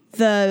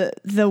the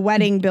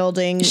wedding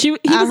building, he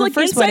was like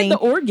inside wedding, the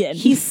organ.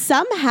 He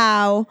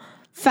somehow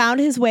found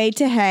his way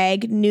to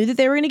Hague, knew that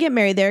they were going to get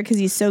married there because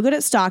he's so good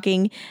at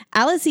stalking.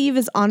 Alice Eve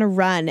is on a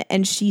run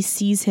and she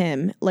sees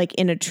him like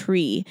in a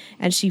tree,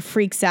 and she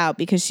freaks out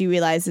because she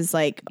realizes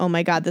like, oh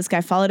my God, this guy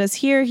followed us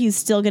here. He's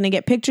still going to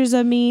get pictures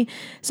of me.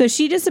 So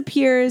she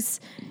disappears,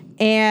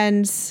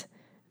 and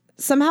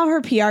somehow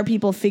her PR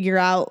people figure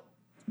out,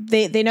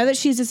 they know that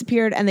she's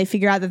disappeared, and they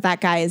figure out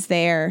that guy is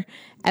there.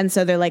 And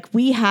so they're like,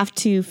 we have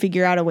to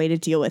figure out a way to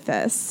deal with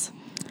this.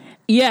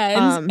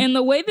 Yeah, and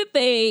the way that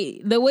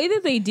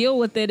they deal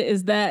with it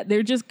is that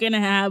they're just gonna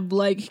have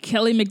like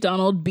Kelly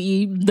MacDonald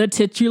be the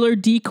titular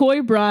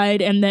decoy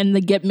bride, and then they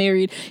get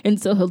married,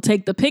 and so he'll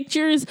take the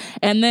pictures,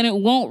 and then it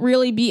won't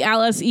really be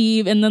Alice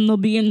Eve, and then they'll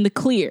be in the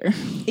clear.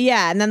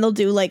 Yeah, and then they'll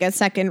do like a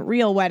second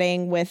real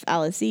wedding with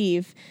Alice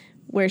Eve,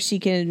 where she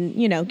can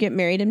get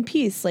married in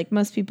peace, like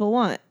most people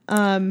want.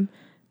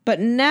 But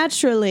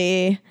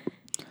naturally,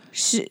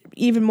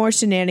 even more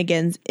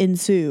shenanigans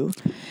ensue.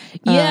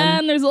 Yeah,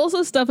 and there's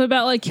also stuff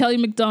about like Kelly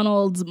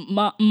MacDonald's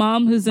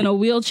mom who's in a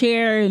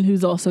wheelchair and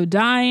who's also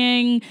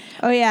dying.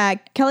 Oh yeah,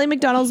 Kelly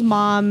MacDonald's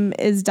mom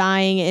is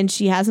dying, and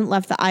she hasn't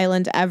left the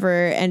island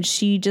ever, and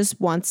she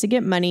just wants to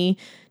get money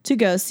to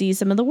go see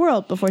some of the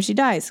world before she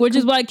dies. Which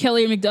is why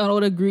Kelly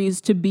MacDonald agrees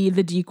to be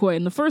the decoy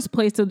in the first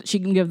place, so that she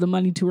can give the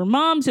money to her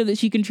mom so that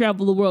she can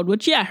travel the world.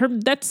 Which, yeah,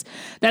 that's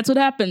what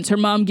happens. Her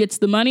mom gets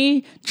the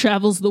money,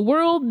 travels the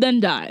world, then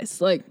dies.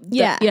 Like,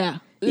 yeah.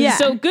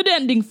 So good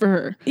ending for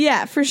her.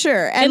 Yeah, for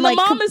sure. And the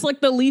mom is like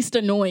the least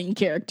annoying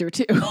character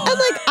too. And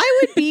like, I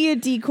would be a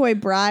decoy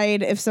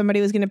bride if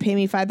somebody was going to pay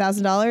me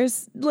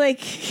 $5,000. Like,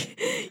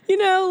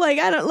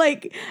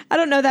 I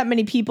don't know that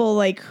many people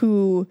like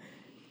who,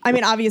 I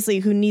mean, obviously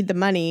who need the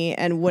money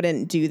and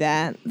wouldn't do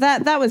that.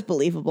 That was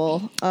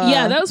believable.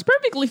 Yeah, that was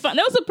perfectly fine.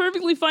 That was a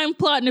perfectly fine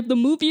plot. And if the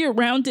movie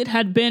around it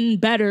had been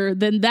better,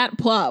 then that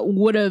plot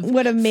would have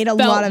made a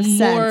lot of sense.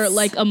 More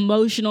like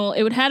emotional.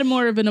 It would have had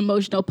more of an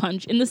emotional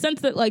punch, in the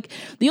sense that like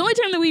the only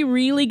time that we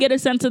really get a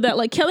sense of that,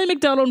 like Kelly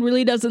MacDonald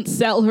really doesn't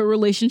sell her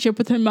relationship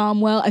with her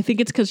mom well. I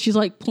think it's because she's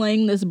like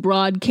playing this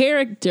broad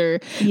character,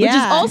 which is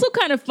also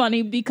kind of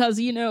funny because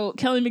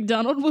Kelly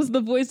MacDonald was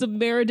the voice of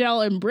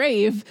Meridell in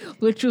Brave,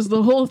 which was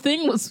the whole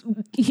thing was.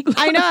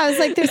 I know. I was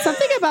like, there's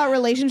something about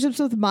relationships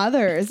with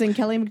mothers and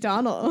Kelly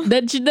MacDonald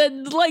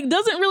that like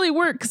doesn't really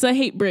work, because I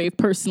hate Brave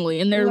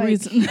personally, and there are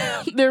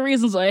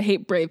reasons why I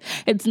hate Brave.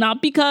 It's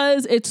not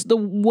because it's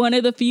one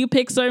of the few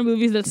Pixar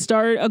movies that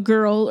starred a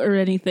girl or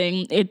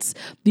anything. It's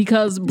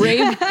because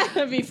Brave.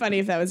 It'd be funny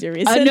if that was your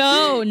reason.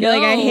 No, you're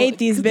like, I hate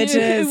these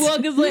bitches. Well,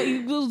 because like,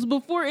 it was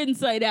before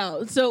Inside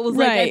Out, so it was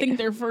like I think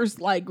their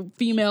first like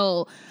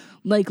female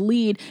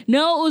lead.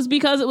 No, it was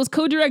because it was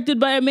co-directed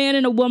by a man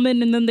and a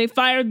woman, and then they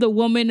fired the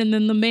woman, and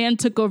then the man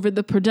took over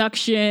the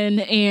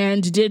production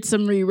and did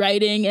some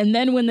rewriting. And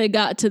then when they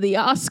got to the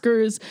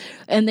Oscars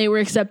and they were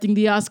accepting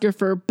the Oscar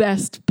for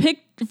best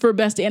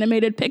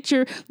animated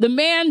picture, the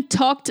man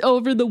talked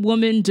over the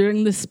woman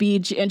during the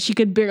speech and she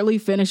could barely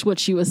finish what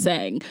she was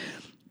saying.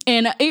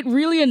 And it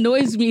really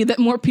annoys me that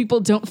more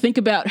people don't think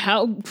about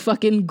how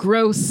fucking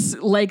gross,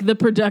 like, the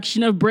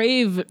production of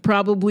Brave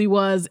probably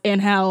was, and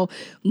how,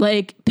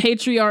 like,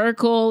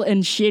 patriarchal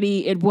and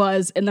shitty it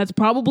was. And that's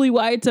probably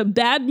why it's a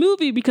bad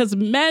movie, because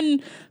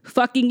men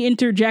fucking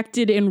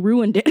interjected and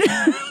ruined it.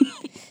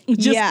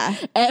 Just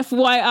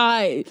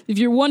FYI, if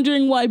you're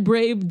wondering why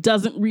Brave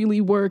doesn't really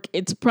work,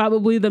 it's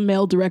probably the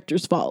male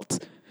director's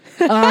fault.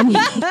 This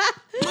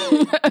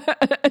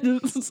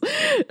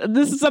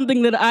is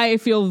something that I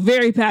feel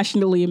very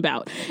passionately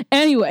about.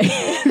 Anyway.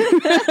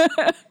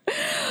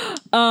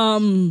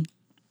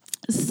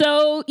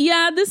 So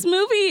yeah, this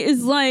movie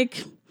is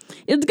like,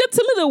 it's got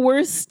some of the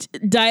worst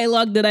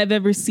dialogue that I've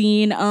ever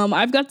seen.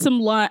 I've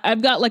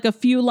got like a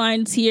few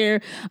lines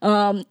here.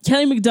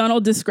 Kelly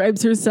Macdonald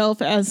describes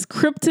herself as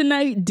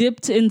kryptonite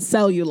dipped in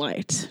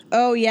cellulite.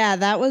 Oh yeah,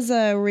 that was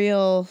a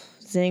real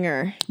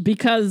zinger.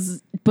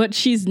 But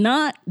she's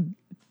not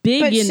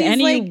big in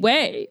any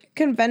way.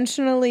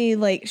 Conventionally,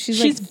 like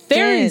she's like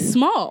very thin.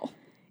 small.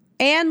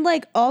 And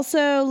like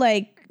also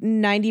like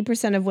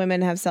 90% of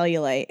women have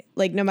cellulite,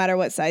 like no matter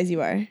what size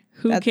you are.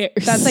 Who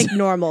cares? That's like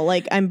normal.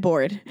 Like I'm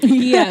bored.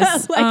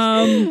 Yes.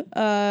 The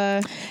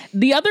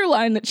other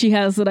line that she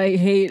has that I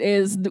hate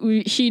is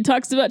she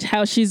talks about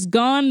how she's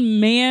gone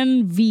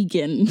man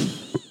vegan.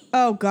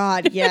 Oh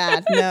God,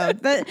 yeah, no.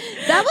 That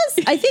was,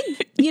 I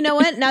think, you know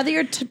what? Now that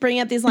you're bringing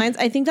up these lines,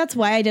 I think that's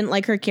why I didn't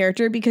like her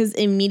character, because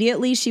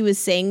immediately she was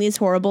saying these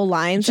horrible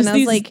lines, just and I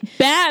was like,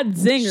 bad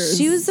zingers.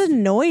 She was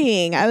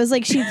annoying. I was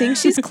like, she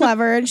thinks she's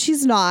clever, and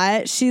she's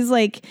not. She's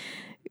like,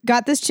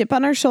 got this chip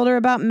on her shoulder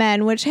about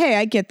men, which, hey,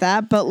 I get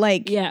that, but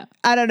like, yeah,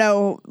 I don't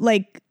know,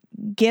 like,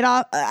 get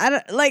off.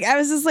 I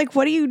was just like,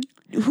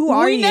 who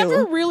are you? We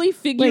never really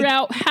figure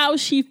out how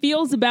she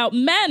feels about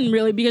men,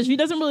 really, because she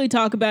doesn't really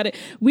talk about it.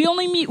 We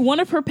only meet one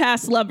of her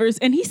past lovers,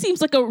 and he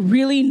seems like a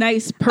really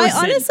nice person.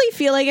 I honestly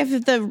feel like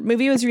if the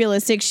movie was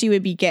realistic, she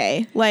would be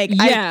gay. Like,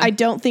 yeah. I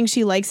don't think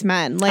she likes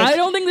men. Like, I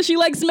don't think that she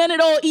likes men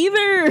at all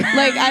either.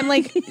 Like, I'm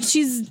like,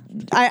 she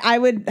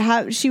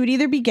would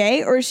either be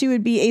gay or she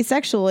would be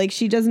asexual. Like,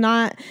 she does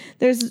not,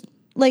 there's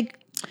like,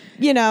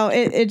 you know,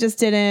 it just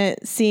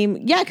didn't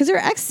seem, because her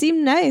ex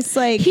seemed nice.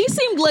 Like, he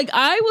seemed like,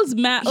 I was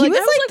mad. He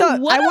was like,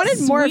 I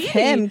wanted more of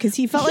him because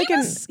he felt he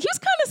was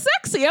kind of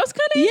sexy. I was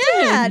kind of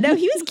into him. No,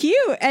 he was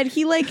cute, and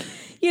he like,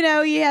 you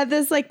know, he had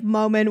this like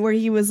moment where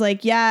he was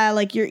like, yeah,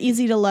 like you're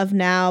easy to love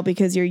now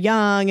because you're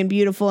young and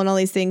beautiful and all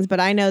these things, but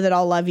I know that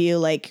I'll love you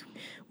like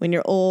when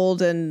you're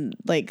old and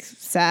like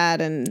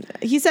sad. And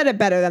he said it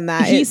better than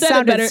that. He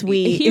said it better.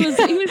 Sweet. He was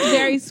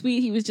very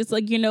sweet. He was just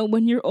like, you know,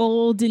 when you're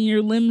old and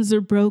your limbs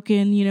are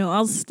broken, you know,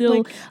 I'll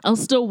still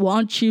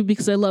want you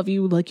because I love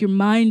you, like your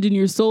mind and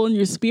your soul and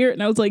your spirit.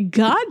 And I was like,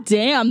 God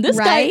damn, this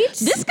guy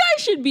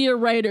should be a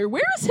writer.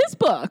 Where is his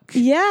book?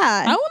 Yeah,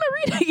 I want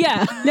to read it.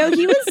 Yeah. No,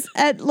 he was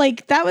at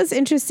like, that was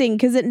interesting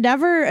because it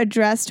never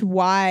addressed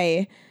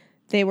why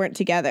they weren't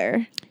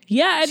together.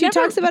 Yeah, she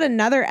talks about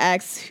another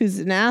ex who's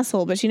an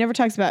asshole, but she never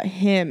talks about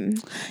him.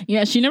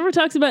 Yeah, she never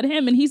talks about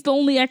him, and he's the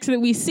only ex that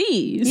we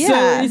see.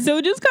 Yeah. So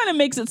it just kind of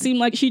makes it seem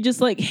like she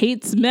just like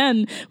hates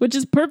men, which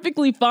is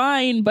perfectly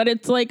fine. But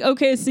it's like,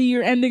 okay, so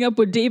you're ending up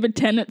with David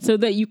Tennant so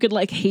that you could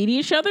like hate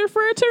each other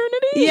for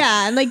eternity.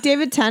 Yeah, and like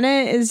David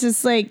Tennant is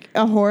just like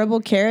a horrible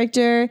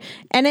character,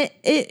 and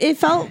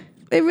it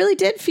really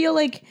did feel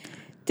like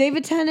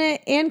David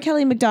Tennant and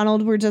Kelly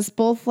Macdonald were just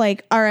both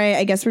like, all right,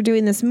 I guess we're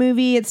doing this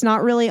movie. It's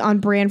not really on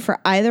brand for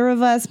either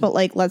of us, but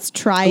like, let's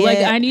try it. Like,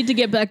 I need to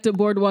get back to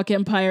Boardwalk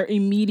Empire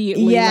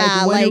immediately.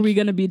 Yeah. Like, when are we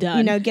going to be done?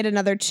 You know, get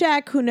another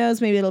check. Who knows?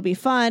 Maybe it'll be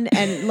fun.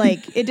 And like,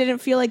 it didn't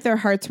feel like their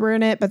hearts were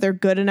in it, but they're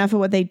good enough at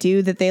what they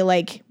do that they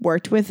like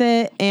worked with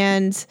it.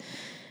 And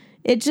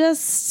it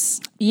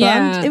just,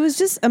 it was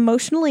just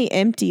emotionally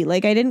empty.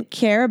 Like, I didn't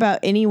care about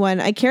anyone.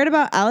 I cared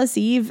about Alice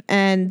Eve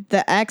and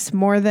the ex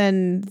more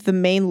than the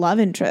main love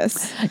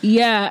interest.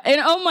 Yeah. And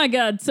oh my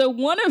God. So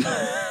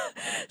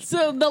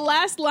so the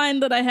last line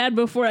that I had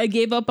before I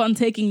gave up on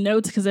taking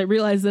notes, because I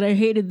realized that I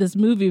hated this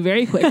movie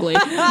very quickly.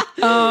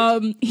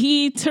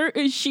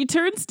 She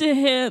turns to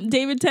him,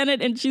 David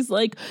Tennant, and she's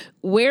like,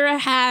 wear a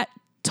hat,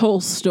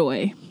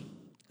 Tolstoy.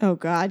 Oh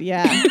God.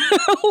 Yeah.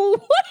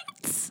 What?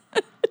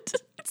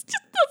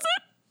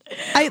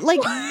 I like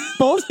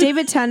both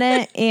David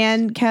Tennant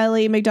and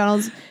Kelly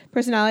Macdonald's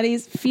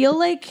personalities feel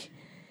like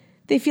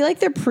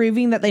they're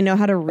proving that they know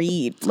how to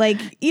read. Like,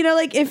 you know,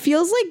 like it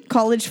feels like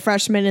college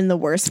freshmen in the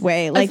worst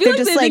way. Like, I feel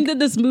they're just like, think that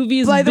this movie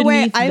is, by the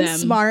way, I'm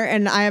smart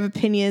and I have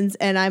opinions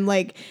and I'm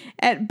like,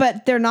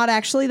 but they're not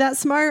actually that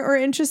smart or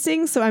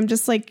interesting. So I'm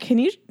just like, can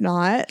you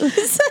not?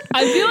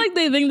 I feel like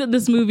they think that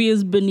this movie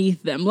is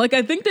beneath them. Like,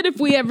 I think that if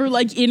we ever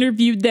like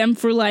interviewed them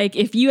for like,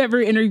 if you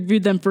ever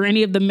interviewed them for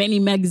any of the many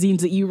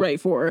magazines that you write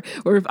for,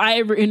 or if I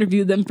ever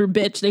interviewed them for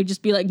Bitch, they'd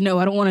just be like, no,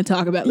 I don't want to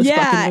talk about this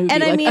fucking movie.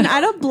 And like, I mean,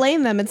 I don't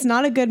blame them. It's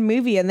not a good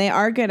movie and they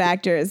are good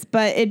actors,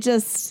 but it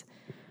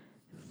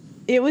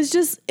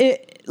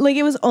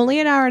was only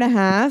an hour and a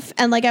half,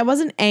 and like I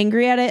wasn't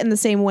angry at it in the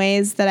same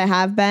ways that I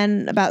have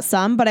been about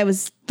some, but I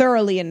was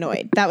thoroughly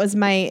annoyed. That was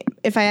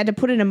if I had to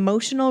put an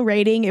emotional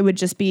rating, it would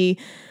just be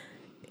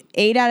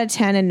 8 out of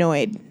 10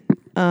 annoyed.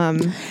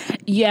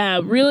 Yeah,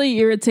 really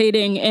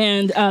irritating.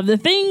 And the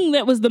thing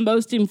that was the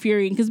most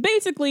infuriating, because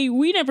basically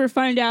we never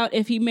find out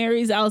if he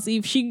marries Alice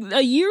Eve.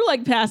 A year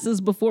like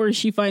passes before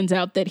she finds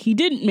out that he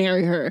didn't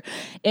marry her.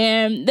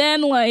 And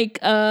then like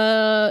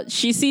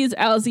she sees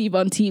Alice Eve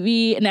on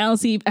TV, and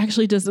Alice Eve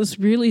actually does this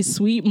really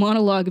sweet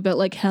monologue about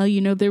like how,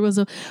 there was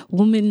a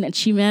woman that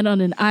she met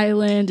on an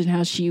island and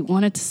how she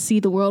wanted to see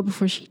the world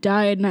before she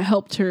died, and I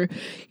helped her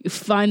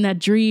find that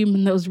dream,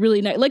 and that was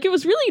really nice. Like, it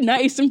was really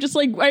nice. I'm just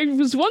like, I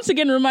was once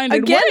again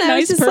reminded, what a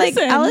nice person. Like,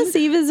 Alice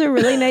Eve is a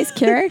really nice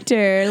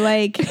character.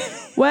 Like,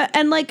 what?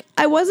 And like,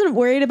 I wasn't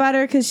worried about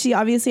her because she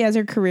obviously has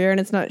her career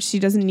and she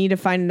doesn't need to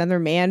find another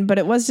man, but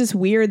it was just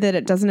weird that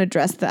it doesn't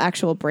address the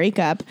actual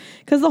breakup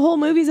because the whole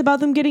movie's about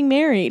them getting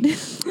married.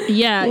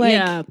 Yeah.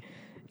 Yeah.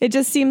 It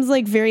just seems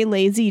like very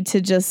lazy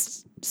to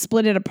just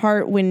split it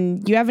apart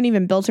when you haven't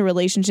even built a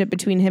relationship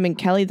between him and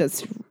Kelly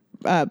that's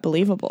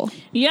believable.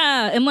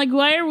 Yeah, and like,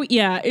 why are we?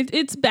 Yeah,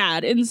 it's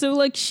bad. And so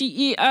like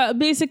she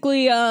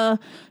basically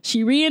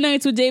she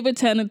reunites with David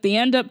Tennant. They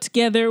end up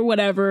together.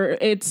 Whatever.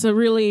 It's a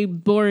really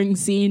boring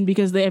scene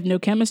because they have no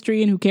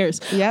chemistry, and who cares?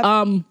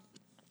 Yep.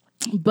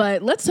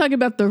 But let's talk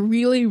about the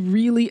really,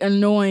 really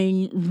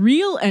annoying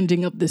real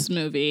ending of this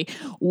movie,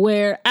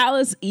 where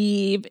Alice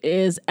Eve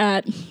is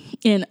at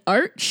an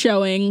art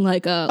showing,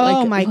 like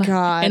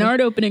an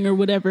art opening or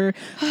whatever,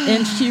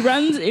 and she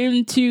runs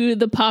into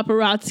the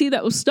paparazzi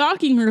that was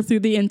stalking her through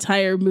the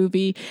entire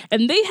movie,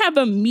 and they have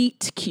a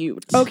meet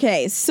cute.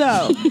 Okay,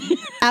 so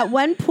at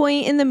one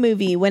point in the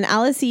movie, when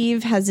Alice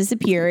Eve has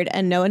disappeared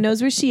and no one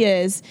knows where she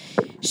is,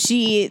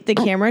 the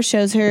camera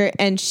shows her,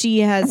 and she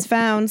has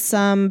found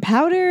some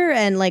powder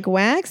and like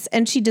wax,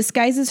 and she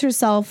disguises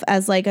herself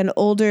as like an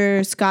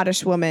older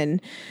Scottish woman,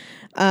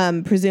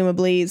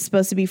 presumably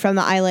supposed to be from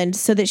the island,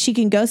 so that she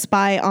can go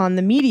spy on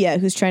the media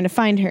who's trying to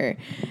find her.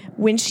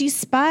 When she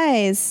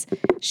spies,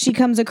 she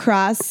comes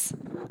across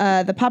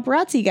the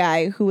paparazzi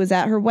guy who was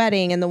at her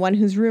wedding and the one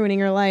who's ruining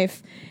her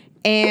life,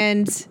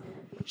 and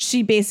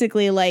she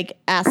basically like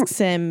asks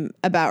him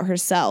about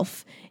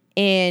herself.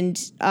 And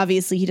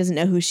obviously he doesn't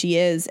know who she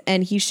is.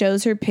 And he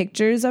shows her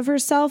pictures of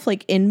herself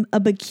like in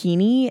a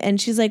bikini. And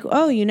she's like,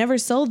 oh, you never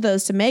sold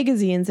those to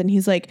magazines. And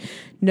he's like,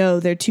 no,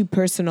 they're too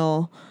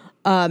personal.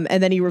 And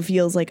then he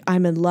reveals like,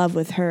 I'm in love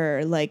with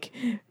her. Like,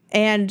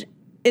 and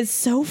it's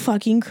so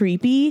fucking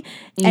creepy.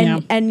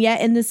 And yet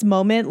in this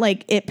moment,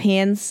 like it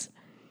pans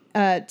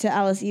to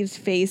Alice Eve's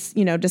face,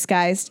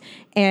 disguised.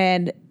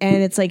 And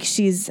it's like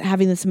she's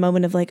having this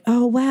moment of like,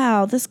 oh,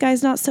 wow, this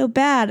guy's not so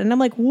bad. And I'm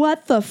like,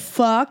 what the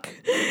fuck?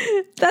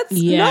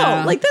 He's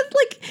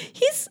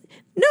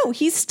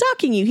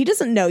stalking you. He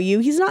doesn't know you.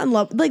 He's not in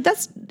love. Like,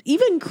 that's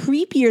even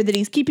creepier that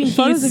he's keeping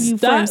photos of you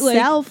for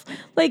himself.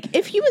 Like,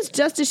 if he was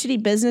just a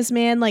shitty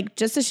businessman, like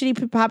just a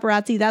shitty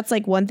paparazzi, that's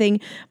like one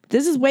thing.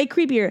 This is way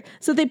creepier.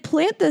 So they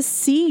plant this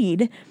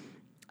seed.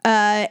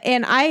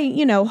 And I,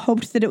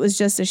 hoped that it was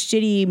just a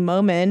shitty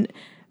moment.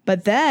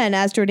 But then,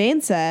 as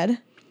Jourdain said,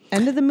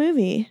 end of the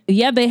movie.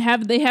 Yeah, they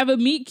have a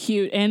meet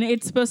cute, and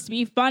it's supposed to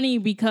be funny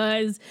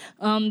because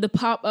another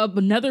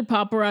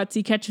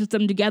paparazzi catches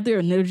them together,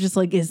 and they're just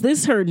like, "Is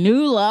this her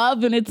new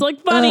love?" And it's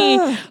like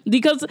funny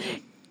because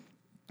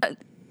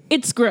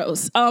it's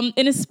gross, and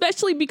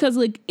especially because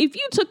like if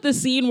you took the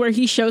scene where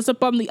he shows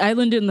up on the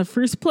island in the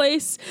first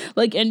place,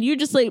 like, and you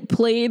just like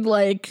played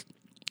like.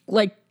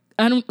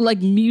 I don't like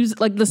music,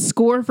 like the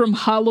score from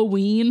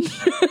Halloween.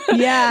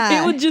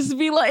 Yeah. It would just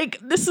be like,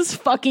 this is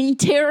fucking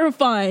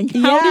terrifying.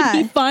 How did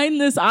he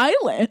find this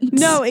island?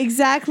 No,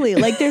 exactly.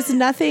 Like there's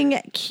nothing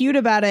cute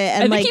about it.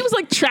 And I think he was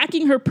like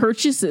tracking her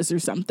purchases or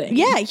something.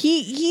 Yeah,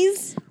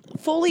 he's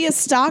fully a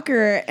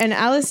stalker, and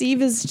Alice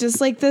Eve is just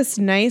like this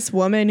nice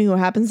woman who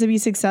happens to be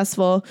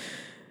successful.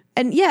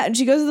 And yeah, and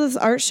she goes to this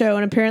art show,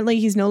 and apparently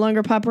he's no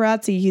longer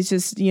paparazzi. He's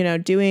just,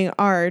 doing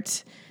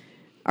art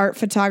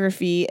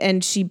photography,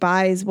 and she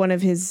buys one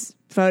of his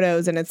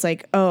photos, and it's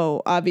like,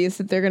 oh, obvious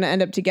that they're going to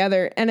end up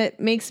together. And it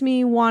makes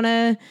me want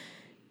to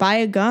buy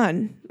a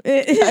gun.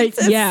 It's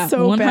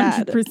so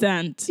 100%.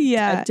 Bad.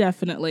 Yeah,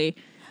 definitely.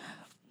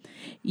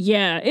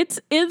 Yeah,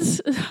 this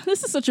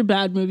is such a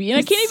bad movie, and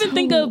I can't even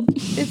think of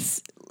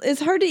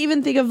it's hard to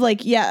even think of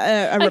like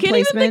a replacement. I can't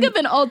even think of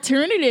an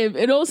alternative.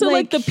 And also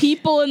like the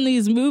people in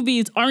these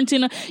movies aren't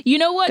in you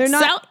know what? They're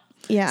not.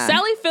 Yeah.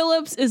 Sally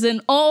Phillips is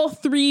in all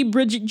 3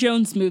 Bridget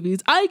Jones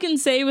movies. I can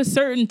say with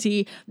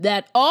certainty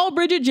that all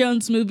Bridget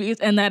Jones movies,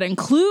 and that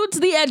includes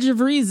The Edge of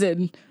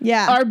Reason,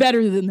 are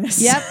better than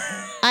this. Yep.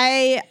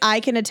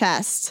 I can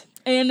attest.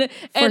 And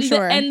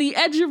sure. the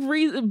Edge of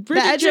Reason,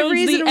 Bridget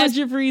Jones, The Edge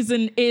of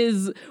Reason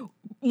is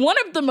one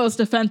of the most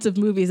offensive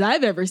movies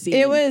I've ever seen.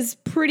 It was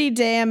pretty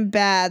damn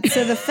bad.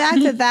 So the fact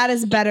that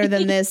is better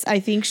than this,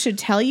 I think, should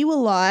tell you a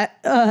lot.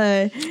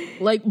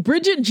 Like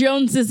Bridget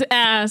Jones's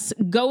ass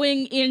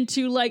going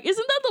into like,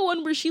 isn't that the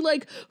one where she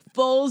like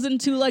falls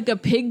into like a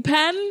pig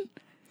pen?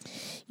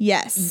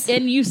 Yes.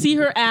 And you see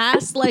her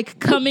ass like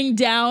coming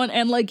down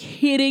and like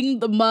hitting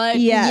the mud.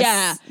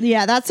 Yes.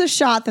 Yeah, that's a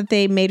shot that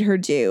they made her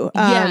do.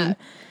 Yeah.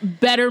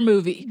 Better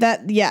movie.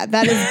 That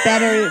is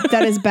better.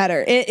 That is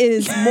better. It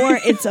is more,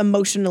 it's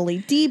emotionally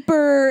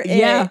deeper.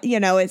 Yeah.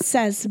 It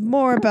says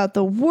more about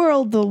the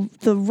world.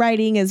 The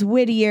writing is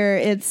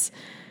wittier.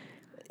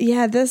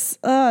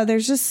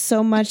 There's just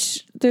so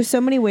much, there's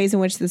so many ways in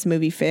which this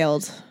movie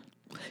failed.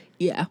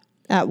 Yeah.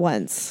 At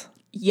once.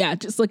 Yeah,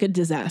 just like a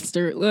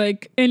disaster.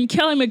 Like, and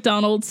Kelly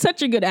MacDonald,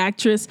 such a good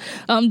actress.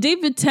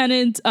 David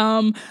Tennant,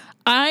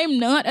 I'm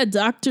not a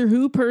Doctor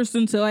Who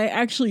person, so I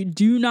actually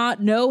do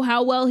not know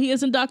how well he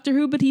is in Doctor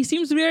Who, but he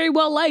seems very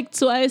well liked,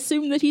 so I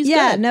assume that he's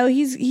good. No,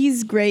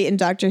 he's great in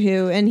Doctor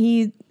Who, and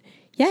he's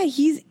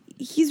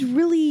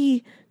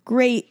really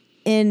great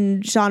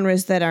in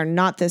genres that are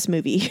not this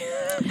movie.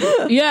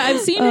 Yeah,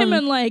 I've seen him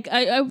in like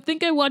I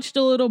think I watched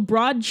a little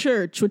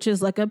Broadchurch, which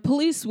is like a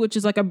British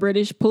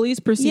police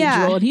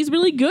procedural, and he's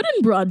really good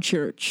in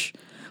Broadchurch.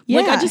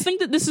 Like, I just think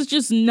that this is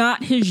just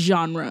not his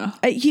genre.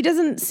 He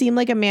doesn't seem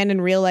like a man in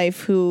real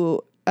life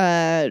who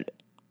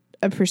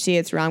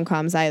appreciates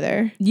rom-coms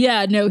either.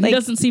 Yeah, no, he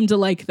doesn't seem to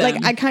like them.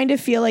 Like, I kind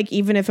of feel like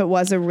even if it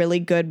was a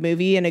really good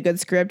movie and a good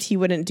script, he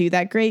wouldn't do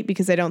that great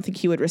because I don't think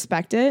he would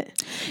respect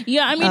it.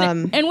 Yeah, I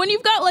mean, and when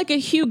you've got like a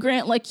Hugh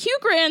Grant, at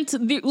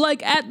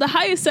the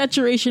highest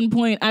saturation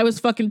point, I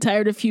was fucking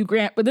tired of Hugh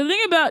Grant. But the thing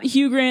about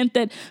Hugh Grant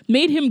that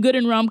made him good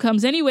in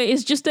rom-coms anyway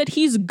is just that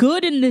he's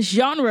good in this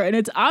genre, and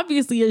it's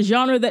obviously a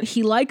genre that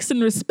he likes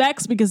and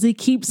respects because he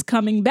keeps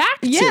coming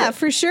back to. Yeah,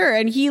 for sure.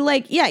 And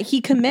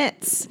he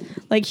commits.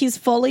 Like, he's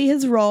fully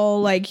his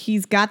role. Like,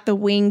 he's got the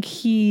wink.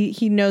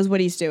 He knows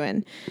what he's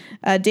doing.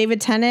 David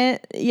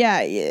Tennant,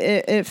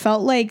 it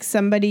felt like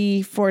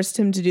somebody forced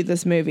him to do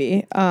this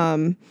movie.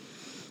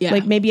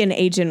 Like maybe an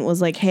agent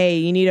was like, hey,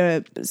 you need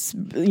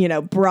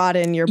to,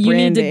 broaden your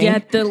branding. You need to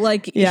get the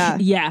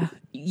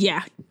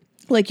yeah.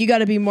 Like, you got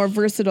to be more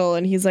versatile.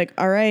 And he's like,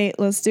 all right,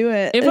 let's do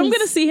it. If I'm going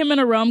to see him in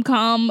a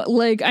rom-com,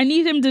 like, I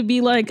need him to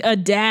be like a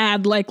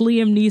dad like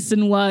Liam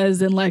Neeson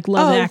was in like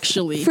Love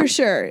Actually. For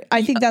sure.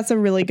 I think that's a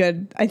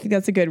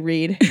good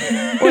read.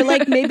 Or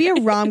like maybe a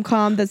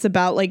rom-com that's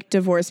about like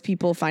divorced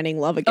people finding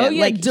love again. Oh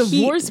yeah, like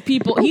divorced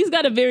people. He's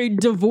got a very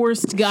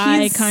divorced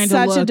guy kind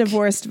of look. Such a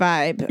divorced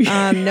vibe.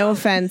 No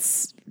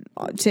offense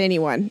to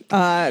anyone.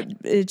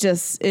 It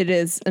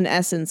is an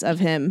essence of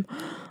him.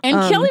 And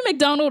Kelly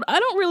MacDonald, I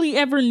don't really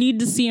ever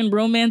need to see in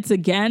romance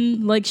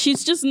again. Like,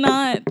 she's just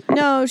not.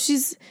 No,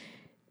 she's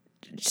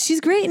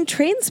great in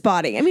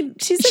Trainspotting. I mean,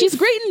 she's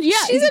great in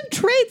she's in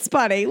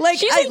Trainspotting. Like,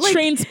 she's in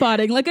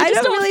Trainspotting. Like, I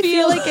just don't really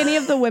feel like any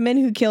of the women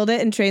who killed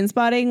it in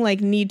Trainspotting like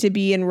need to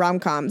be in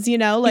rom-coms. Like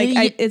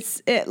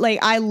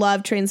I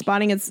love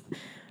Trainspotting. It's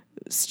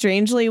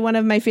strangely one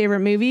of my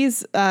favorite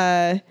movies.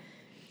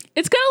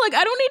 It's kind of like,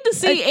 I don't need to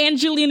see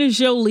Angelina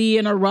Jolie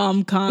in a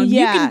rom-com. You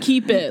can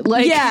keep it.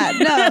 Like,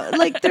 no,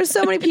 like there's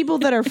so many people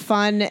that are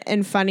fun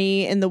and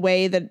funny in the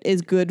way that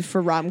is good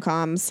for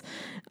rom-coms.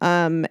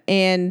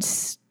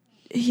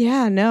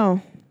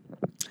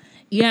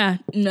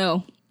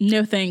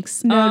 No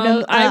thanks.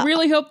 I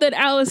really hope that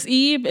Alice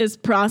Eve is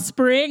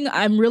prospering.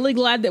 I'm really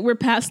glad that we're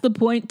past the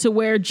point to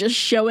where just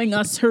showing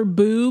us her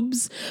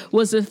boobs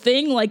was a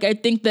thing. Like, I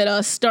think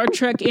that Star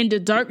Trek Into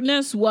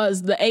Darkness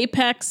was the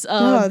apex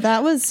of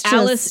that was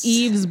Alice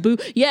Eve's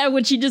boob. Yeah,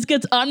 when she just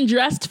gets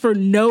undressed for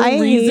no reason.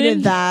 I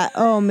hated that.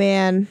 Oh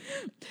man.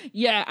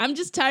 Yeah, I'm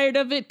just tired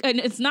of it. And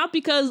it's not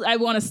because I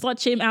want to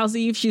slut shame Alice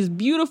Eve. She's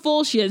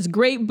beautiful. She has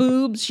great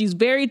boobs. She's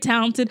very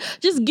talented.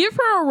 Just give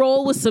her a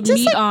role with some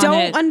meat on it.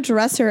 Don't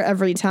undress her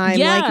every time.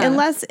 Yeah. Like,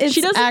 unless it's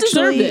she doesn't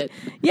actually deserve it.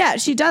 Yeah,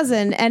 she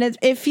doesn't. And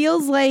it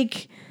feels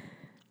like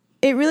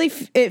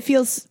it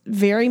feels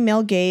very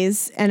male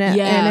gaze, and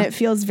it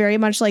feels very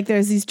much like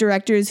there's these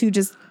directors who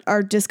just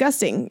are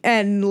disgusting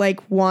and they're like,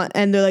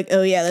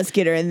 oh yeah, let's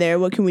get her in there.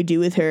 What can we do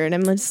with her? And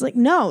I'm just like,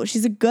 no,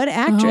 she's a good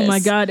actress. Oh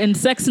my god! And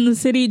Sex and the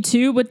City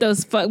too, with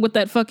those with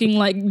that fucking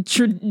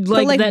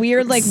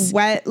weird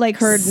wet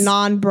her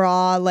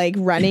non-bra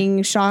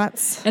running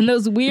shots and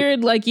those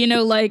weird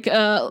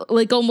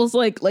almost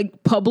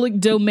like public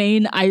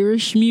domain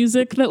Irish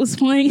music that was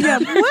playing. Yeah,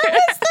 what was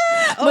that?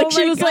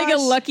 She was like a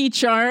Lucky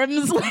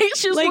Charms. Like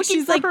she was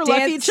looking for her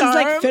Lucky Charms. She's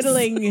like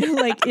fiddling.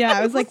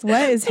 I was like,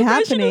 what is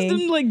happening?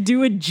 She just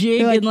do a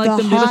jig in the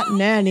middle. Hot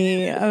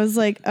nanny. I was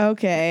like,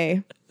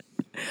 okay.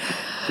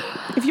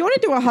 If you want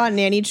to do a hot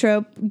nanny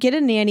trope, get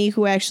a nanny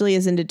who actually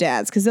is into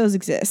dads, because those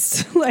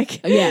exist.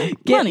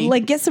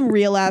 Get some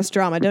real ass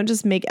drama. Don't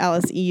just make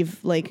Alice Eve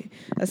like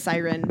a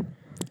siren.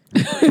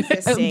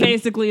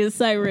 Basically a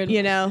siren.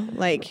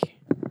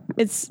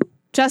 It's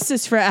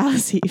justice for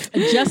Alice Eve.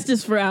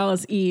 Justice for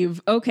Alice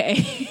Eve.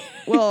 Okay.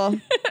 Well,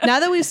 now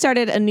that we've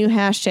started a new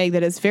hashtag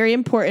that is very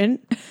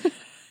important,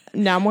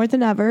 now more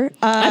than ever.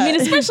 I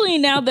mean, especially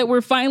now that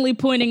we're finally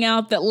pointing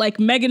out that like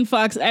Megan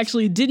Fox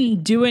actually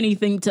didn't do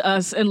anything to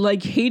us, and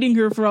like hating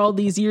her for all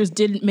these years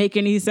didn't make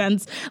any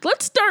sense.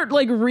 Let's start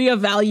like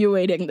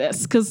reevaluating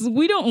this, because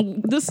we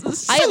don't. This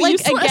is so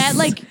useless. Again,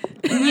 like,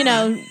 you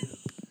know,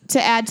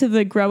 to add to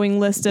the growing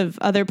list of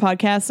other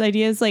podcast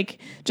ideas, like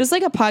just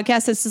like a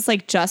podcast that's just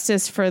like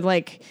justice for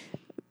like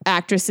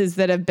actresses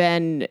that have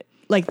been.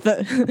 Like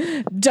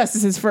the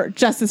justice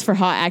for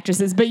hot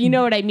actresses, but you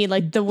know what I mean?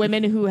 Like the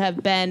women who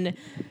have been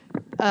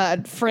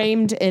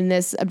framed in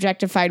this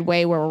objectified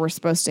way where we're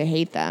supposed to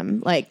hate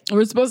them. Like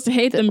we're supposed to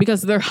hate them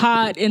because they're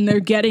hot and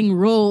they're getting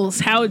roles.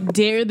 How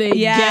dare they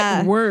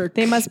get work?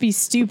 They must be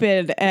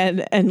stupid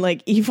and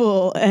like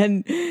evil.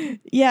 And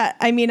yeah,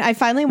 I mean, I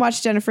finally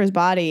watched Jennifer's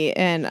Body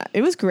and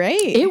it was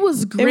great. It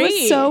was great.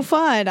 It was so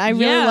fun. I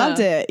really loved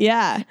it.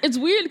 Yeah. It's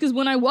weird because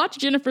when I watched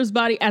Jennifer's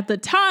Body at the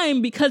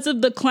time, because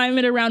of the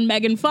climate around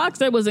Megan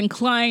Fox, I was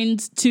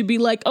inclined to be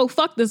like, oh,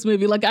 fuck this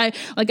movie. Like I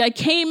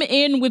came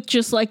in with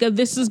just like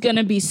this is going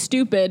to be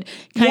stupid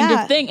kind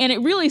of thing. And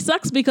it really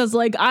sucks because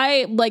like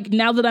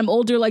now that I'm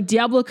older, like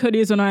Diablo Cody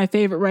is one of my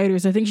favorite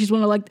writers. I think she's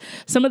one of like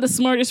some of the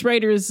smartest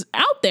writers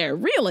out there,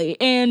 really.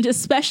 And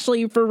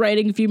especially for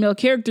writing female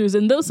characters.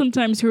 And those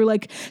sometimes who are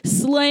like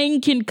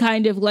slang can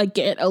kind of like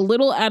get a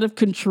little out of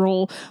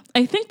control.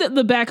 I think that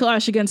the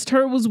backlash against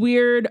her was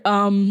weird.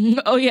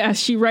 Oh yeah,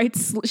 she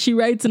writes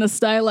in a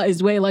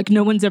stylized way like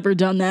no one's ever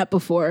done that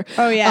before.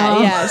 Oh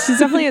yeah, she's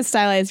definitely a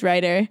stylized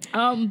writer.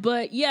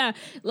 But yeah,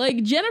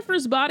 like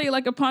Jennifer's Body,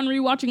 like upon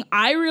rewatching,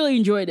 I really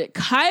enjoyed it.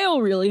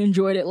 Kyle really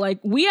enjoyed it. Like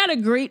we had a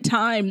great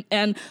time,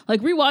 and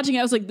like rewatching,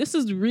 I was like, this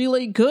is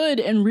really good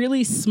and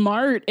really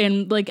smart,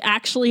 and like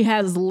actually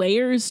has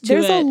layers to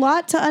it. There's a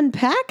lot to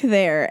unpack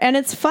there, and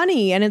it's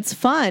funny and it's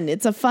fun.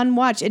 It's a fun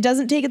watch. It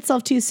doesn't take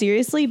itself too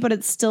seriously, but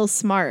it's still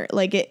smart.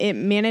 Like it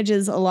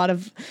manages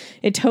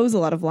it toes a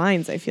lot of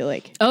lines, I feel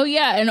like. Oh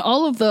yeah, and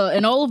all of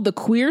the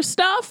queer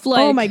stuff.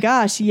 Like, oh my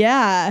gosh,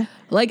 yeah.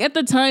 Like at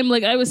the time,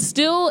 like I was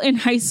still in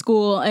high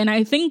school, and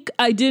I think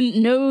I didn't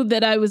know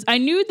that I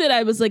knew that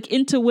I was like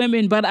into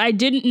women, but I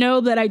didn't know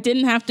that I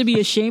didn't have to be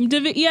ashamed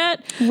of it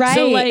yet. Right.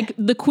 So like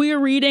the queer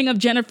reading of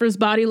Jennifer's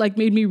Body like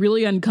made me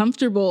really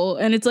uncomfortable.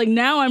 And it's like,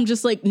 now I'm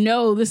just like,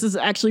 no, this is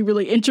actually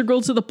really integral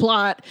to the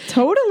plot.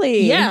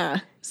 Totally. Yeah.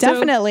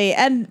 Definitely.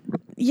 And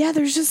yeah,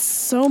 there's just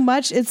so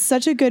much. It's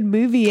such a good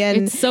movie,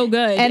 and it's so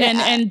good.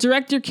 And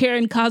director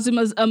Karen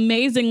Kazuma's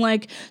amazing.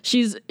 Like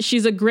she's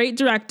a great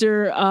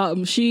director.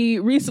 She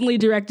recently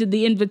directed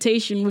The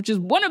Invitation, which is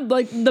one of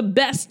like the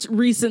best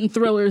recent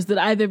thrillers that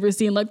I've ever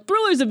seen. Like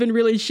thrillers have been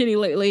really shitty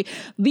lately.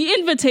 The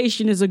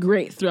Invitation is a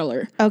great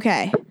thriller.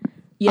 Okay.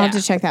 Yeah. I'll have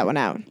to check that one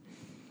out.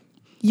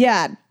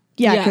 Yeah.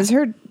 Because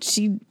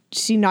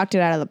she knocked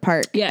it out of the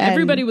park. Yeah,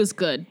 everybody was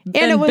good.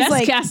 And it was best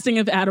like casting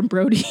of Adam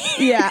Brody.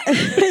 Yeah.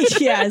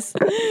 Yes.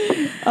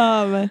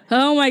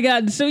 Oh my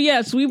God. So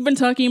yes, we've been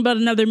talking about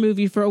another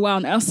movie for a while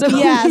now. So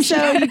yeah,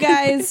 so you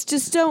guys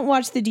just don't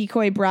watch The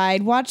Decoy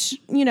Bride. Watch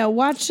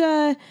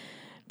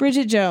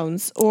Bridget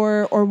Jones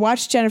or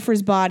watch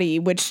Jennifer's Body,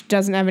 which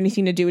doesn't have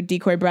anything to do with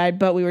Decoy Bride,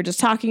 but we were just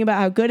talking about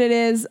how good it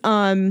is.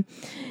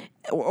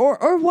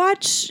 Or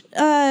watch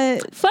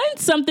find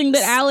something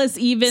that Alice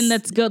Even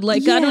that's good,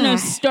 like I don't know,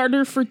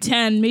 Starter for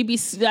 10. Maybe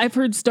I've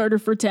heard Starter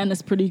for 10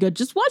 is pretty good.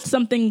 Just watch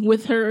something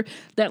with her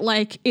that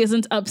like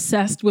isn't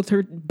obsessed with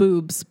her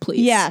boobs,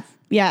 please. Yeah.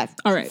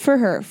 All right.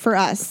 For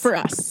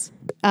us.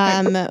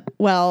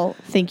 Well,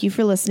 thank you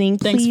for listening.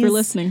 Thanks for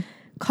listening.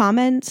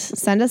 Comment,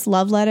 send us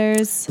love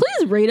letters.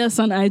 Please rate us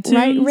on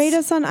iTunes. Rate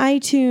us on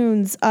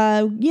iTunes.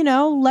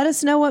 Let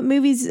us know what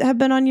movies have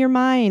been on your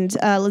mind.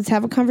 Let's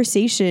have a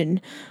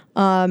conversation.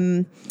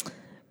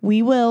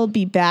 We will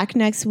be back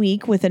next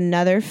week with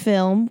another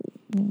film.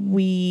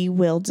 We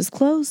will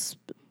disclose.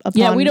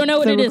 We don't know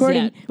what it is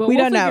yet, but we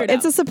don't know.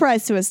 It's a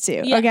surprise to us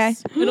too.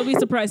 Yes, okay, it'll be a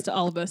surprise to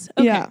all of us.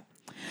 Okay. Yeah.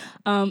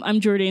 I'm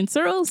Jordan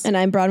Searles, and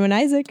I'm Bronwyn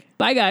Isaac.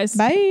 Bye, guys.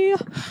 Bye.